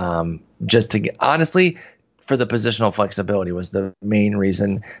 Just to get, honestly, for the positional flexibility was the main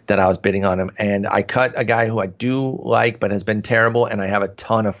reason that I was bidding on him. And I cut a guy who I do like but has been terrible, and I have a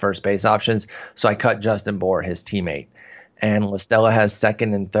ton of first base options. So I cut Justin Bour, his teammate. and LaStella has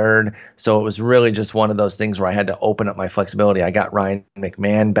second and third. So it was really just one of those things where I had to open up my flexibility. I got Ryan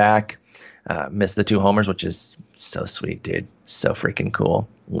McMahon back, missed the 2 homers, which is so sweet, dude. So freaking cool.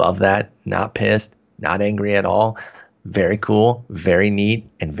 Love that. Not pissed, not angry at all. Very cool, very neat,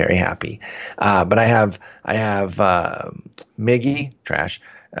 and very happy. But I have Miggy, trash,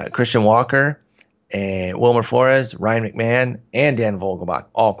 Christian Walker, and Wilmer Flores, Ryan McMahon, and Dan Vogelbach,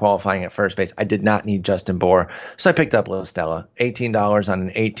 all qualifying at first base. I did not need Justin Bour, so I picked up LaStella, $18 on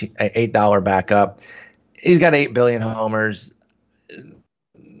an $8 backup. He's got 8 billion homers.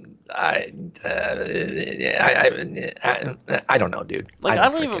 I don't know, dude. Like, I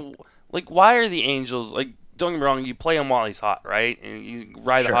don't even like. Why are the Angels like? Don't get me wrong. You play him while he's hot, right? And you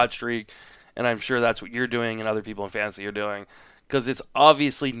ride a hot streak, and I'm sure that's what you're doing, and other people in fantasy are doing, because it's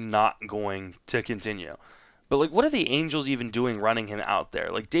obviously not going to continue. But like, what are the Angels even doing running him out there?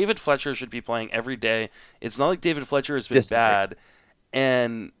 Like, David Fletcher should be playing every day. It's not like David Fletcher has been bad,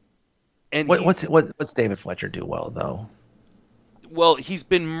 and what's David Fletcher do well though? Well, he's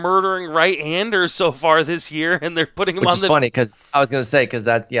been murdering right-handers so far this year, and they're putting him Which on is funny because I was going to say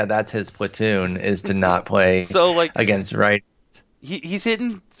that's his platoon is to not play against right. He's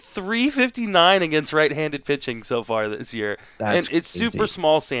hitting .359 against right-handed pitching so far this year, and it's crazy. Super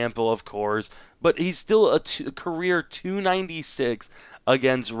small sample, of course, but he's still a career .296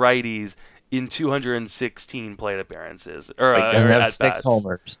 against righties in 216 plate appearances. Or doesn't have 6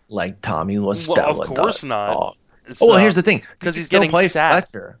 homers like Tommy LaStella. Well, of course not. Oh. Well, here's the thing. Because he's getting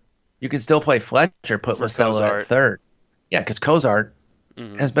sacked. Fletcher. You can still play Fletcher, put LaStella at third. Yeah, because Cozart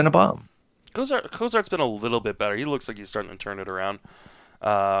has been a bum. Cozart's been a little bit better. He looks like he's starting to turn it around.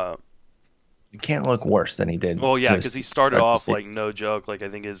 You can't look worse than he did. Well, yeah, because he started off like no joke. Like I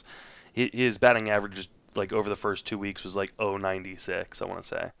think his batting average just like over the first 2 weeks was like .096. I want to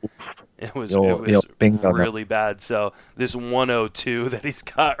say it was really bad. So this 102 that he's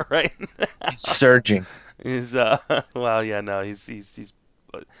got right now, he's surging. Is well, yeah, no, he's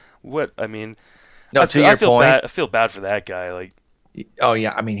what I mean. No, to your point, I feel bad for that guy. Like, oh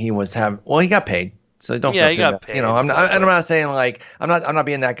yeah, I mean he got paid, so don't. Yeah, he got paid. You know, I'm not saying like I'm not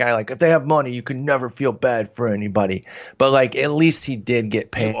being that guy. Like if they have money, you can never feel bad for anybody. But like at least he did get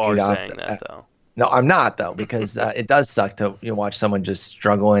paid. You are saying that though. No, I'm not though, because it does suck to watch someone just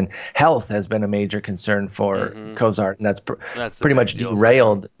struggle, and health has been a major concern for Cozart, and that's pretty much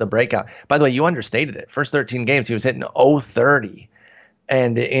derailed the breakout. By the way, you understated it. First 13 games, he was hitting .030,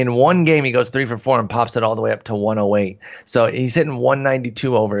 and in one game he goes 3 for 4 and pops it all the way up to 108. So he's hitting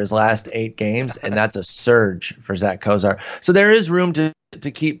 192 over his last 8 games, and that's a surge for Zach Cozart. So there is room to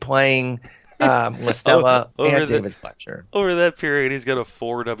keep playing LaStella and David Fletcher. Over that period, he's got a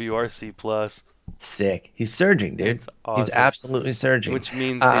 4 WRC plus. Sick. He's surging, dude. That's awesome. He's absolutely surging. Which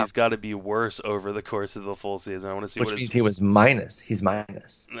means he's got to be worse over the course of the full season. I want to see which means he was minus. He's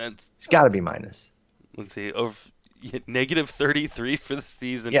minus. He's got to be minus. Let's see. Over -33 for the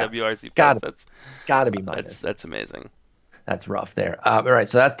season. Yeah. WRC+. That's got to be minus. That's amazing. That's rough there. All right.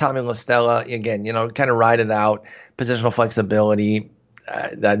 So that's Tommy LaStella. Again, kind of ride it out. Positional flexibility.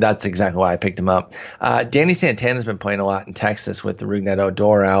 That's exactly why I picked him up. Danny Santana's been playing a lot in Texas with the Rougned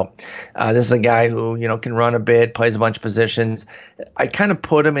Odor out. This is a guy who can run a bit, plays a bunch of positions. I kind of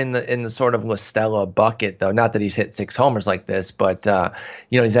put him in the sort of LaStella bucket, though. Not that he's hit 6 homers like this, but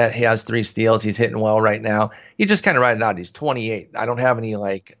he has 3 steals. He's hitting well right now. You just kind of ride it out. He's 28. I don't have any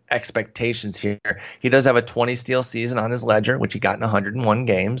expectations here. He does have a 20 steal season on his ledger, which he got in 101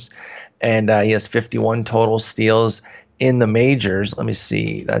 games, and he has 51 total steals in the majors. Let me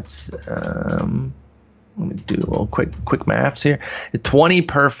see. That's let me do a little quick maths here. 20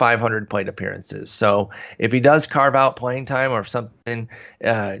 per 500 plate appearances. So if he does carve out playing time, or if something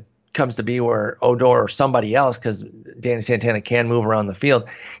comes to be where Odor or somebody else, because Danny Santana can move around the field,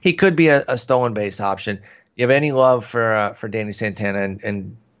 he could be a stolen base option. Do you have any love for Danny Santana,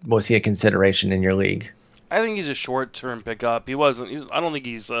 and was he a consideration in your league? I think he's a short-term pickup. I don't think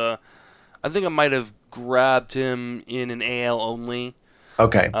he's. I think I might have grabbed him in an AL only.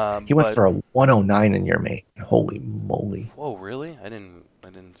 Okay. He went for a 109 in your main. Holy moly. Whoa, really? I didn't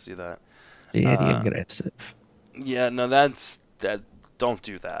see that. Yeah, aggressive. Yeah, no, don't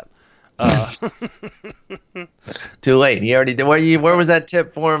do that. Too late. He already did. Where was that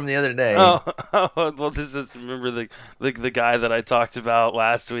tip for him the other day? Oh, well, this is, remember the guy that I talked about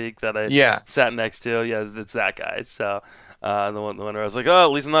last week that I sat next to? Yeah, it's that guy. So the one where I was like, oh,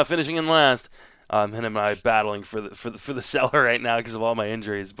 at least I'm not finishing in last. Him and I battling for the cellar right now because of all my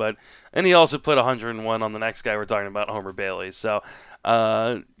injuries. And he also put 101 on the next guy we're talking about, Homer Bailey. So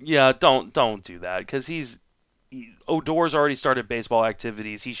don't do that, because he's Odor's already started baseball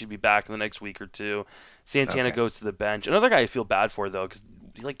activities. He should be back in the next week or two. Santana goes to the bench. Another guy I feel bad for though, because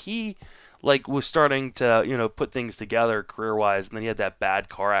he was starting to put things together career wise, and then he had that bad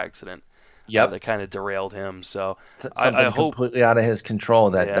car accident. Yep. That kind of derailed him. So Something I hope completely out of his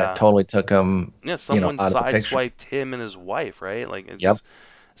control that totally took him. Yeah, someone out of the picture. sideswiped him and his wife, right? Yep.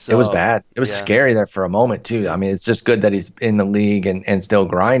 So, it was bad. It was scary there for a moment too. I mean, it's just good that he's in the league and still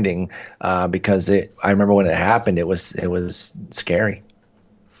grinding, because I remember when it happened, it was scary.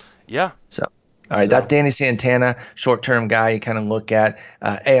 Yeah. So. All right, that's Danny Santana, short-term guy you kind of look at.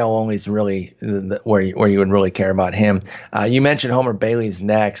 AL only is really where you would really care about him. You mentioned Homer Bailey's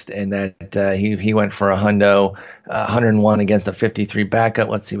next, and that he went for a hundo, 101 against a 53 backup.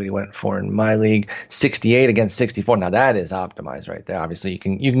 Let's see what he went for in my league, 68 against 64. Now that is optimized right there. Obviously, you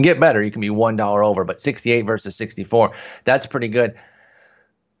can get better. You can be $1 over, but 68 versus 64, that's pretty good.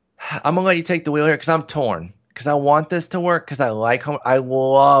 I'm gonna let you take the wheel here because I'm torn. Because I want this to work. Because I like Homer. I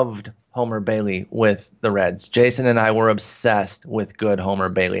loved Homer Bailey with the Reds. Jason and I were obsessed with good Homer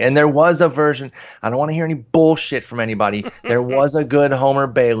Bailey. And there was a version. I don't want to hear any bullshit from anybody. There was a good Homer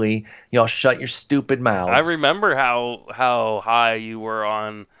Bailey. Y'all shut your stupid mouths. I remember how high you were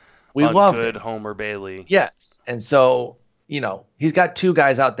on loved good it. Homer Bailey. Yes. And so, he's got two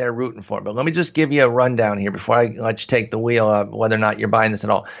guys out there rooting for him. But let me just give you a rundown here before I let you take the wheel of whether or not you're buying this at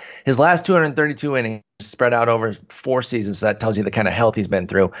all. His last 232 innings spread out over 4 seasons, so that tells you the kind of health he's been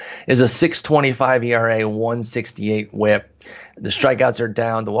through, is a 6.25 ERA, 168 whip. The strikeouts are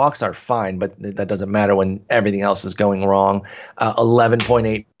down. The walks are fine, but that doesn't matter when everything else is going wrong.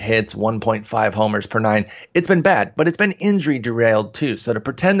 11.8 hits, 1.5 homers per 9. It's been bad, but it's been injury derailed too. So to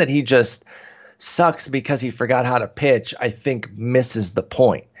pretend that he just sucks because he forgot how to pitch, I think misses the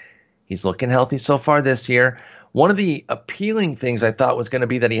point. He's looking healthy so far this year. One of the appealing things I thought was going to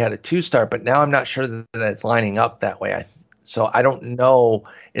be that he had a 2-start, but now I'm not sure that it's lining up that way. So I don't know.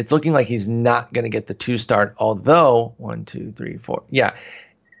 It's looking like he's not going to get the 2-start, although 1, 2, 3, 4. Yeah.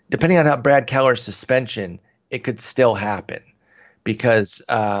 Depending on how Brad Keller's suspension, it could still happen because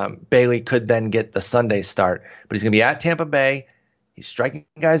Bailey could then get the Sunday start. But he's going to be at Tampa Bay. He's striking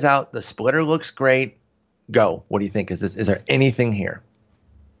guys out. The splitter looks great. Go. What do you think? Is there anything here?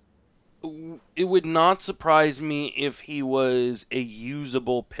 It would not surprise me if he was a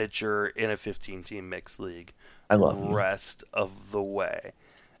usable pitcher in a 15-team mixed league. I love the rest of the way.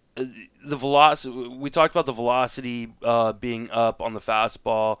 The velocity. We talked about the velocity being up on the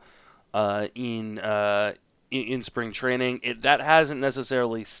fastball in spring training. That hasn't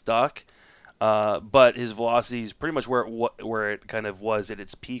necessarily stuck, but his velocity is pretty much where it kind of was at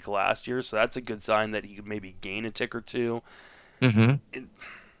its peak last year. So that's a good sign that he could maybe gain a tick or two. Mm-hmm.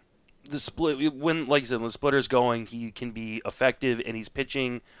 The split, when like I said, when the splitter's going, he can be effective, and he's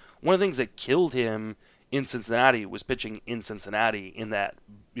pitching. One of the things that killed him in Cincinnati was pitching in Cincinnati in that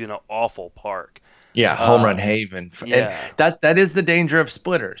awful park. Yeah, home run haven. Yeah. And that is the danger of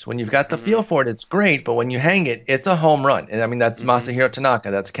splitters. When you've got the feel for it, it's great, but when you hang it, it's a home run. And I mean, that's Masahiro Tanaka,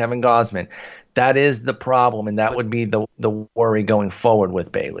 that's Kevin Gausman. That is the problem, and that would be the worry going forward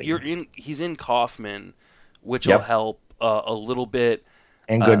with Bailey. He's in Kauffman, which will help a little bit.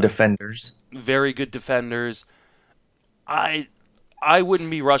 And good defenders. Very good defenders. I wouldn't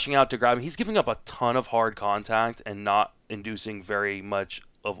be rushing out to grab him. He's giving up a ton of hard contact and not inducing very much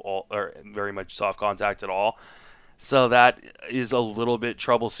soft contact at all. So that is a little bit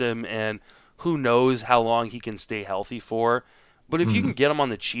troublesome, and who knows how long he can stay healthy for. But if you can get him on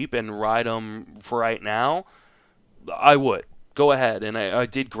the cheap and ride him for right now, I would. Go ahead. And I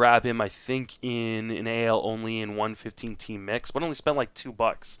did grab him, I think, in an AL only in one 15-team mix, but only spent like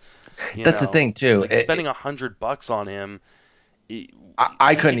 $2. That's the thing, too. Spending $100 on him.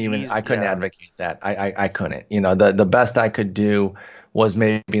 I couldn't advocate that. I couldn't. The best I could do was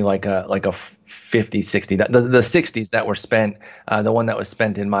maybe like a 50, 60. The 60s that were spent, the one that was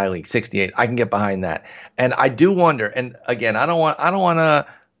spent in my league, 68. I can get behind that. And I do wonder, and again, I don't want to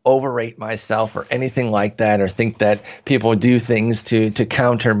overrate myself or anything like that, or think that people do things to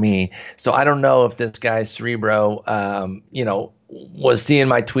counter me. So I don't know if this guy Cerebro, was seeing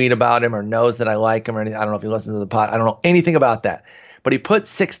my tweet about him or knows that I like him or anything. I don't know if he listens to the pod. I don't know anything about that. But he put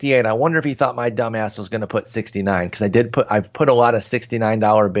 68. I wonder if he thought my dumbass was going to put 69, because I've put a lot of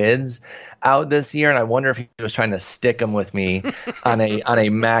 $69 bids out this year, and I wonder if he was trying to stick them with me on a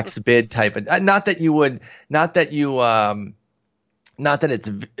max bid type of. Not that it's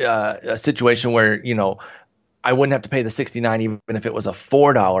a situation where I wouldn't have to pay the 69 even if it was a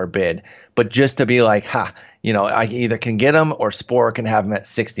 $4 bid, but just to be like, I either can get him or Spore can have him at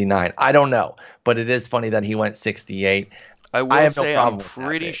 69. I don't know, but it is funny that he went 68. I will I have no say I'm problem with that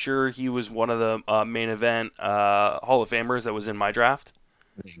pretty pick. sure he was one of the main event Hall of Famers that was in my draft.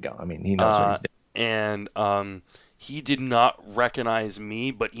 There you go. I mean, he knows what Uh, he's doing. and he did not recognize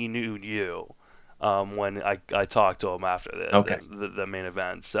me, but he knew you when I talked to him after Okay, the main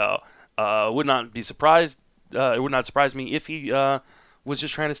event. So would not be surprised. It would not surprise me if he was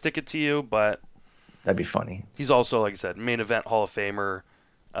just trying to stick it to you, but that'd be funny. he's also, like I said, main event Hall of Famer.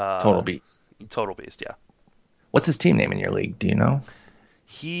 Total beast. Total beast, yeah. What's his team name in your league? Do you know?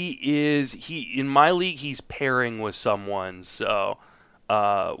 He in my league he's pairing with someone, so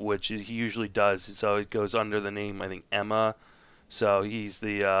he usually does. So it goes under the name I think Emma. So he's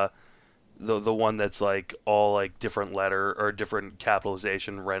the one that's like all like different letter or different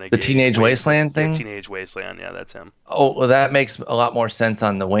capitalization renegade. The Teenage Wasteland Yeah, thing? Teenage Wasteland. Yeah, that's him. Oh, well, that makes a lot more sense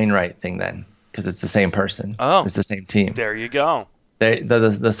on the Wainwright thing then, because it's the same person. Oh, It's the same team. there you go.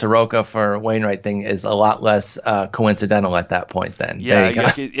 The Soroka for Wainwright thing is a lot less coincidental at that point. Then Yeah, there you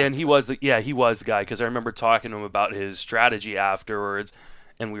go. yeah, and he was the guy because I remember talking to him about his strategy afterwards,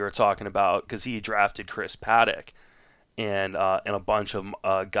 and we were talking about because he drafted Chris Paddock and a bunch of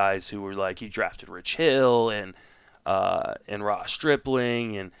guys who were like he drafted Rich Hill and Ross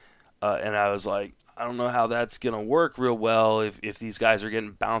Stripling and I was like I don't know how that's gonna work real well if these guys are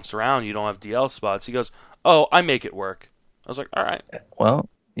getting bounced around. You don't have DL spots. He goes, oh, I make it work. I was like, all right. Well,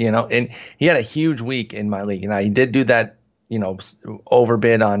 and he had a huge week in my league. He did do that,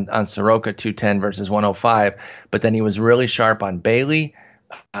 overbid on Soroka 210 versus 105, but then he was really sharp on Bailey,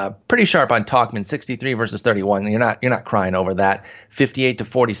 pretty sharp on Talkman 63 versus 31. You're not crying over that. 58 to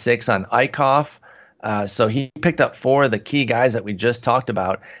 46 on Eichhoff. So he picked up 4 of the key guys that we just talked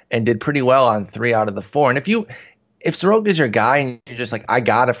about and did pretty well on 3 out of the 4. And if Soroka's your guy and you're just like, I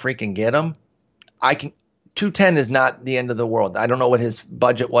gotta freaking get him, I can. 210 is not the end of the world. I don't know what his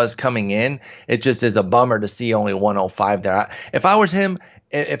budget was coming in. It just is a bummer to see only 105 there. If I was him,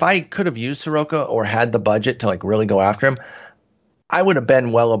 if I could have used Soroka or had the budget to like really go after him, I would have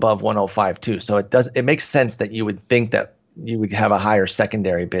been well above 105 too. So it makes sense that you would think that you would have a higher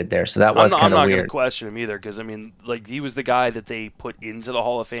secondary bid there. So that was kind I'm of not going to weird. question him either because I mean, like he was the guy that they put into the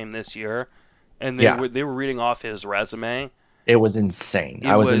Hall of Fame this year, and they were reading off his resume. It was insane.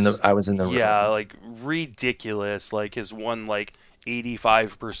 I was in the room. Yeah, like ridiculous. Like his won like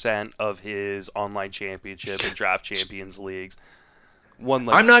 85% of his online championship and draft champions leagues. I'm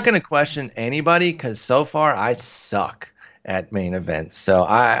not going to question anybody because so far I suck at main events. So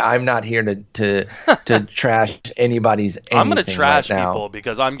I'm not here to trash anybody's anything. I'm going to trash right now. people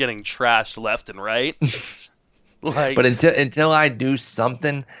because I'm getting trashed left and right. But until I do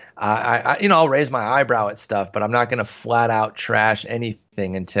something, I'll raise my eyebrow at stuff, but I'm not going to flat out trash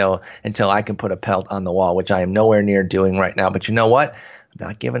anything until I can put a pelt on the wall, which I am nowhere near doing right now. But you know what? I'm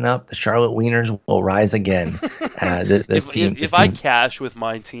not giving up. The Charlotte Wieners will rise again. If I cash with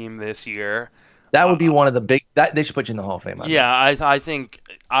my team this year, that would be one of the big. They should put you in the Hall of Fame. Yeah, I think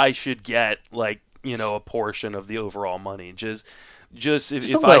I should get a portion of the overall money. Just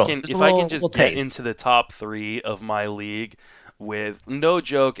if I can just get into the top 3 of my league with no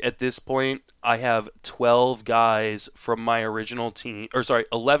joke at this point, I have 12 guys from my original team,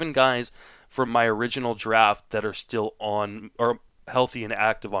 11 guys from my original draft that are still on or healthy and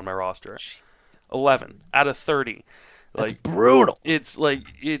active on my roster. 11 out of 30. That's brutal. It's like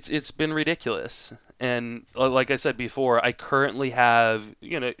it's been ridiculous. And like I said before, I currently have,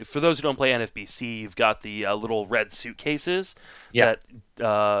 for those who don't play NFBC, you've got the little red suitcases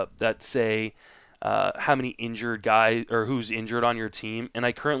that say how many injured guys or who's injured on your team. And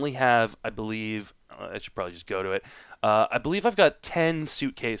I currently have, I believe, I should probably just go to it. I believe I've got 10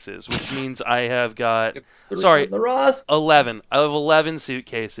 suitcases, which means I have got, 11. I have 11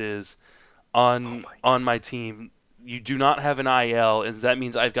 suitcases on my team. You do not have an IL, and that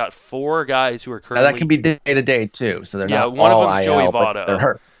means I've got 4 guys who are currently... Now that can be day to day too, so they're not one all of them's IL, Joey but Votto. they're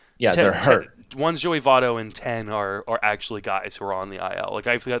hurt. Yeah, they're hurt. One's Joey Votto, and 10 are actually guys who are on the IL. Like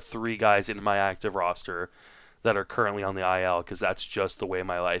I've got 3 guys in my active roster that are currently on the IL because that's just the way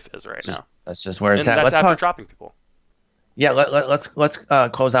my life is now. That's just where it's and at. That's after dropping people. Yeah, let's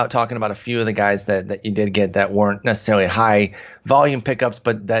close out talking about a few of the guys that you did get that weren't necessarily high volume pickups,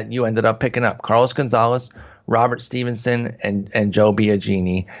 but that you ended up picking up. Carlos Gonzalez, Robert Stevenson, and Joe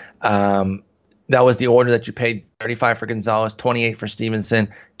Biagini. That was the order that you paid: 35 for Gonzalez, 28 for Stevenson,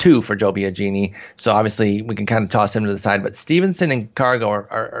 2 for Joe Biagini. So obviously we can kind of toss him to the side. But Stevenson and Cargo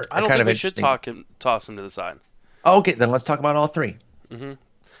are I don't kind think of we interesting. should toss him to the side. Oh, okay, then let's talk about all 3.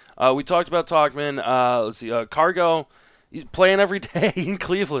 Mm-hmm. We talked about Talkman. Let's see. Cargo, he's playing every day in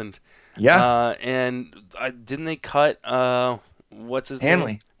Cleveland. Yeah. And didn't they cut what's his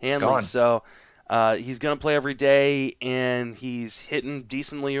Hanley. name? Hanley. Gone. So He's going to play every day, and he's hitting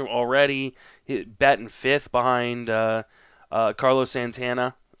decently already, batting fifth behind Carlos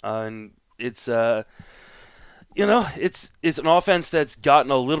Santana. And it's it's an offense that's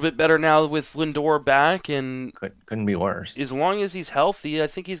gotten a little bit better now with Lindor back, and couldn't be worse. As long as he's healthy, I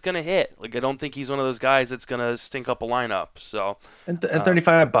think he's going to hit. Like, I don't think he's one of those guys that's going to stink up a lineup. So, and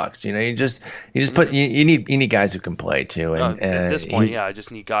 $35, you just put you need guys who can play too. And at this point, I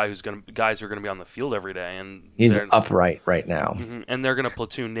just need guys who are going to be on the field every day, and he's upright right now. And they're going to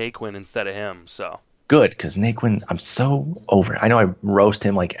platoon Naquin instead of him. So. Good, because Naquin, I'm so over it. I know I roast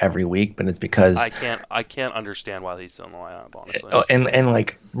him like every week, but it's because I can't understand why he's still in the lineup, honestly. And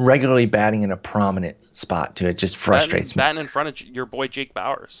like regularly batting in a prominent spot too. It just frustrates me. Batting in front of your boy Jake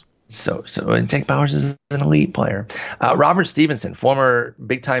Bauers. So and Jake Bauers is an elite player. Robert Stevenson, former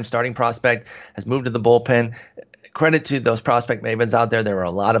big time starting prospect, has moved to the bullpen. Credit to those prospect mavens out there. There were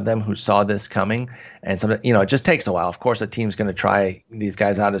a lot of them who saw this coming, and it just takes a while. Of course, a team's going to try these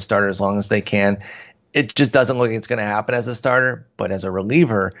guys out as starters as long as they can. It just doesn't look like it's going to happen as a starter, but as a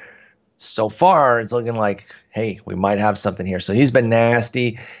reliever, so far it's looking like, hey, we might have something here. So he's been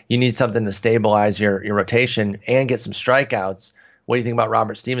nasty. You need something to stabilize your rotation and get some strikeouts. What do you think about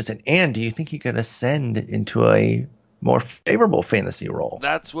Robert Stevenson? And do you think he could ascend into a more favorable fantasy role?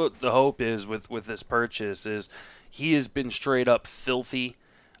 That's what the hope is with this purchase. Is he has been straight up filthy,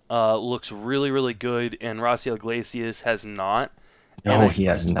 looks really, really good, and Raisel Iglesias has not. No, he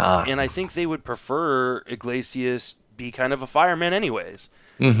has not. And I think they would prefer Iglesias be kind of a fireman anyways.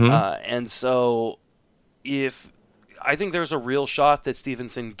 And so I think there's a real shot that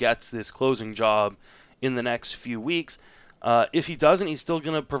Stevenson gets this closing job in the next few weeks. If he doesn't, he's still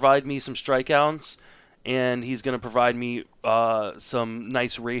going to provide me some strikeouts, and he's going to provide me some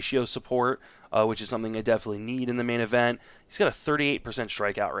nice ratio support, which is something I definitely need in the main event. He's got a 38%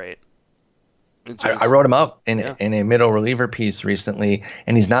 strikeout rate. I wrote him up in a middle reliever piece recently,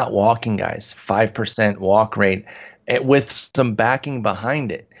 and he's not walking guys. 5% walk rate with some backing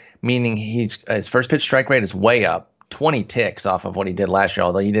behind it, meaning his first pitch strike rate is way up, 20 ticks off of what he did last year.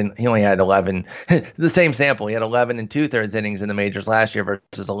 Although he only had 11, the same sample. He had 11 and 2/3 innings in the majors last year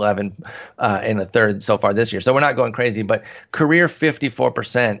versus 11 and a third so far this year. So we're not going crazy, but career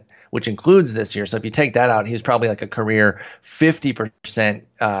 54%. Which includes this year. So if you take that out, he's probably like a career 50%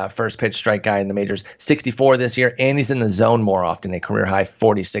 first pitch strike guy in the majors, 64 this year, and he's in the zone more often, a career high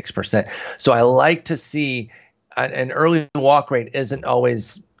 46%. So I like to see an early walk rate isn't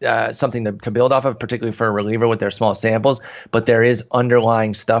always something to build off of, particularly for a reliever with their small samples, but there is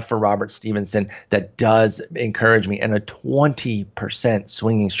underlying stuff for Robert Stevenson that does encourage me. And a 20%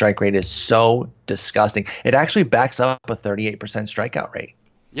 swinging strike rate is so disgusting. It actually backs up a 38% strikeout rate.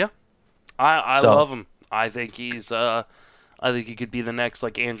 Yeah. I love him. I think he could be the next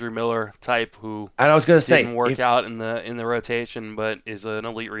like Andrew Miller type who and I was going to say didn't work out in the rotation, but is an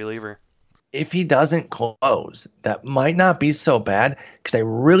elite reliever. If he doesn't close, that might not be so bad, because I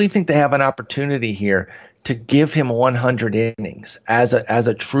really think they have an opportunity here to give him 100 innings as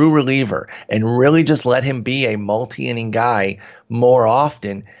a true reliever and really just let him be a multi-inning guy more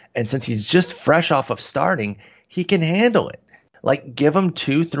often. And since he's just fresh off of starting, he can handle it. Like, give him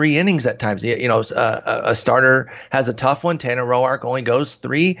 2-3 innings at times. A starter has a tough one. Tanner Roark only goes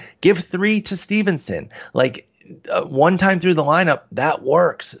 3. Give 3 to Stevenson. Like, one time through the lineup, that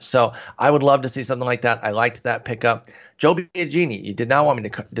works. So I would love to see something like that. I liked that pickup. Joe Biagini, you did not want me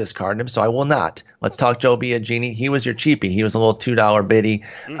to discard him, so I will not. Let's talk Joe Biagini. He was your cheapie. He was a little $2 biddy.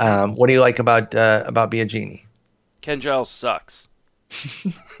 What do you like about Biagini? Ken Giles sucks.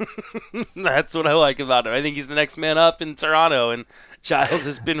 That's what I like about him. I think he's the next man up in Toronto, and Giles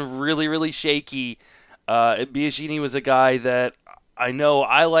has been really, really shaky. Biagini was a guy that I know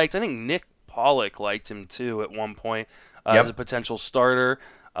I liked. I think Nick Pollock liked him too at one point as a potential starter.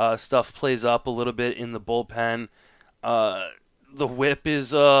 Stuff plays up a little bit in the bullpen. The whip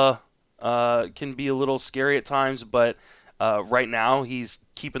is can be a little scary at times, but right now he's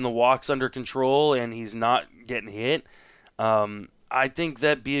keeping the walks under control and he's not getting hit. I think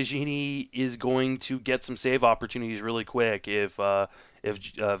that Biagini is going to get some save opportunities really quick if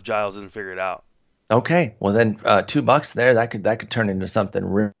Giles isn't figured out. Okay, well then $2 there, that could turn into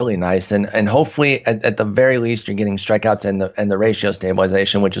something really nice, and hopefully at the very least you're getting strikeouts and the ratio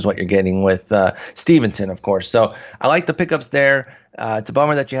stabilization, which is what you're getting with Stevenson, of course. So I like the pickups there. It's a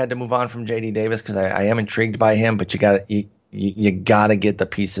bummer that you had to move on from J.D. Davis, because I am intrigued by him, but you gotta get the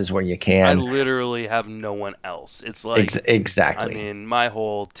pieces where you can. I literally have no one else. It's like exactly. I mean, my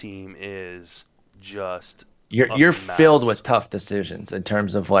whole team is just. You're filled with tough decisions in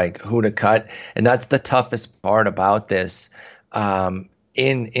terms of like who to cut, and that's the toughest part about this.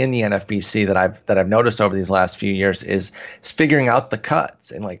 in the NFBC that I've noticed over these last few years is figuring out the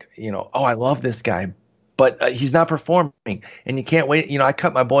cuts and like, oh, I love this guy, but he's not performing, and you can't wait. I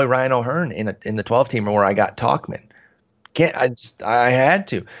cut my boy Ryan O'Hearn in the 12 teamer where I got Talkman. I had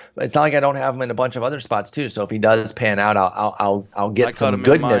to. But it's not like I don't have him in a bunch of other spots too. So if he does pan out, I'll get some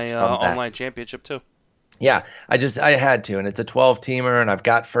goodness in my, from that. online championship too. Yeah, I had to, and it's a 12-teamer, and I've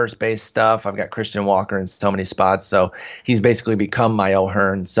got first base stuff. I've got Christian Walker in so many spots, so he's basically become my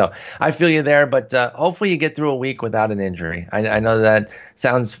O'Hearn. So I feel you there, but hopefully you get through a week without an injury. I know that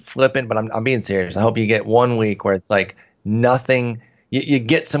sounds flippant, but I'm being serious. I hope you get 1 week where it's like nothing. You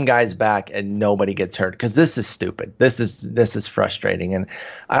get some guys back and nobody gets hurt, because this is stupid. This is frustrating, and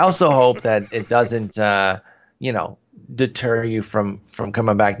I also hope that it doesn't deter you from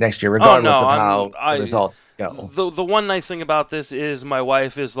coming back next year, regardless of how the results go. The one nice thing about this is my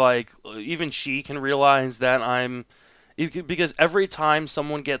wife is like, even she can realize that because every time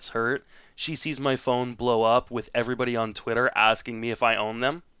someone gets hurt, she sees my phone blow up with everybody on Twitter asking me if I own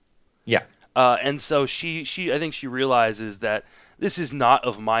them. Yeah. And so she I think she realizes that this is not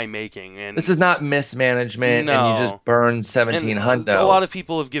of my making, and this is not mismanagement, and you just burn 1,700. A lot of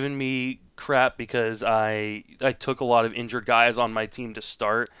people have given me crap because I took a lot of injured guys on my team to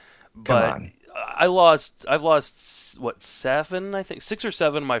start, but I've lost what, 7, I think 6 or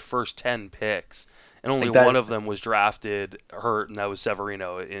 7 of my first 10 picks, and only one of them was drafted hurt, and that was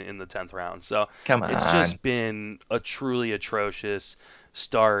Severino in the 10th round. So it's just been a truly atrocious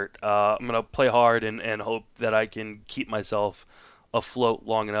start. I'm gonna play hard and hope that I can keep myself afloat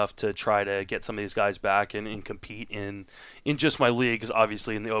long enough to try to get some of these guys back and compete in just my league, because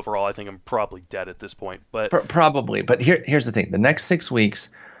obviously in the overall I think I'm probably dead at this point. But probably. But here's the thing: the next 6 weeks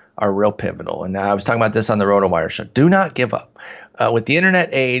are real pivotal. And I was talking about this on the RotoWire show. Do not give up. With the internet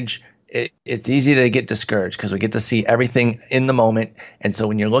age, it's easy to get discouraged because we get to see everything in the moment. And so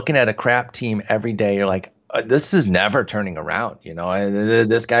when you're looking at a crap team every day, you're like, this is never turning around.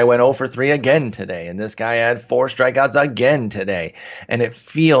 This guy went 0 for 3 again today, and this guy had 4 strikeouts again today, and it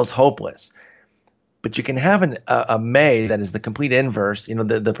feels hopeless. But you can have a May that is the complete inverse.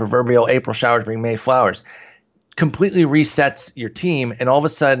 The proverbial April showers bring May flowers. Completely resets your team, and all of a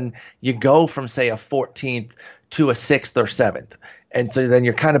sudden you go from, say, a 14th to a 6th or 7th. And so then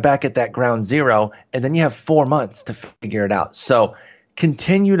you're kind of back at that ground zero, and then you have 4 months to figure it out. So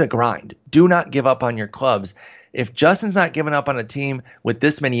continue to grind. Do not give up on your clubs. If Justin's not giving up on a team with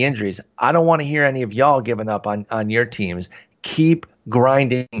this many injuries, I don't want to hear any of y'all giving up on your teams. Keep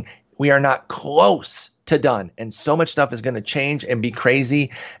grinding. We are not close to done, and so much stuff is going to change and be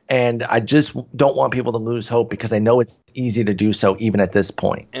crazy, and I just don't want people to lose hope, because I know it's easy to do so even at this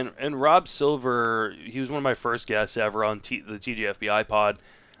point. And Rob Silver, he was one of my first guests ever on the TGFBI pod,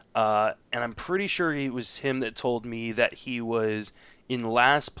 and I'm pretty sure it was him that told me that he was in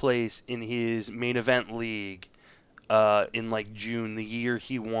last place in his main event league in like June, the year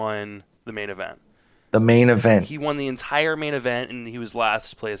he won the main event. The main event. He won the entire main event, and he was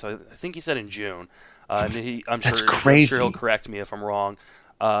last place. I think he said in June. I'm sure he'll correct me if I'm wrong.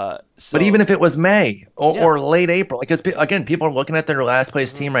 But even if it was May or late April, because again, people are looking at their last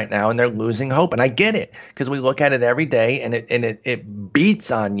place team right now and they're losing hope, and I get it, because we look at it every day and it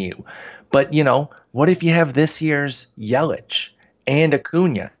beats on you. But what if you have this year's Yelich and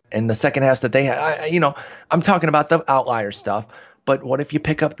Acuna and the second half that they had? I'm talking about the outlier stuff. But what if you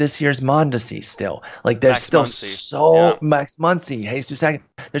pick up this year's Mondesi still? Like, there's Max Muncy, Jesus Aguilar.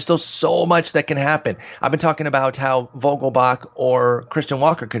 There's still so much that can happen. I've been talking about how Vogelbach or Christian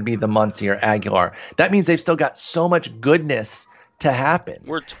Walker could be the Muncy or Aguilar. That means they've still got so much goodness to happen.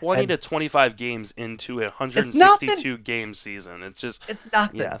 We're 20 to 25 games into a 162 game season. It's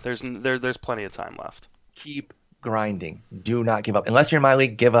nothing. Yeah, there's plenty of time left. Keep grinding. Do not give up. Unless you're in my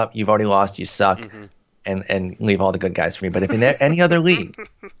league, give up. You've already lost. You suck. Mm-hmm. And leave all the good guys free. But if in any other league,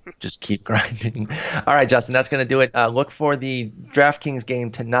 just keep grinding. All right, Justin, that's going to do it. Look for the DraftKings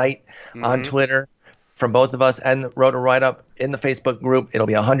game tonight on Twitter from both of us, and the Roto Write-Up in the Facebook group. It'll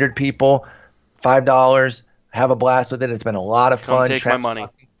be 100 people, $5. Have a blast with it. It's been a lot of fun. Come take my money.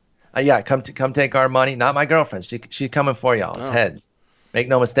 Come take our money. Not my girlfriend. She's coming for y'all. It's heads. Make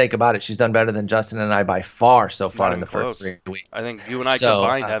no mistake about it. She's done better than Justin and I by far so far in the first 3 weeks. I think you and I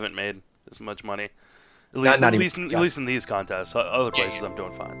combined haven't made as much money. At least in these contests. Other places I'm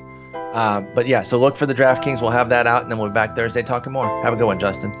doing fine. But yeah, so look for the DraftKings. We'll have that out, and then we'll be back Thursday talking more. Have a good one,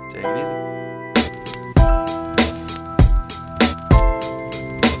 Justin. Take it easy.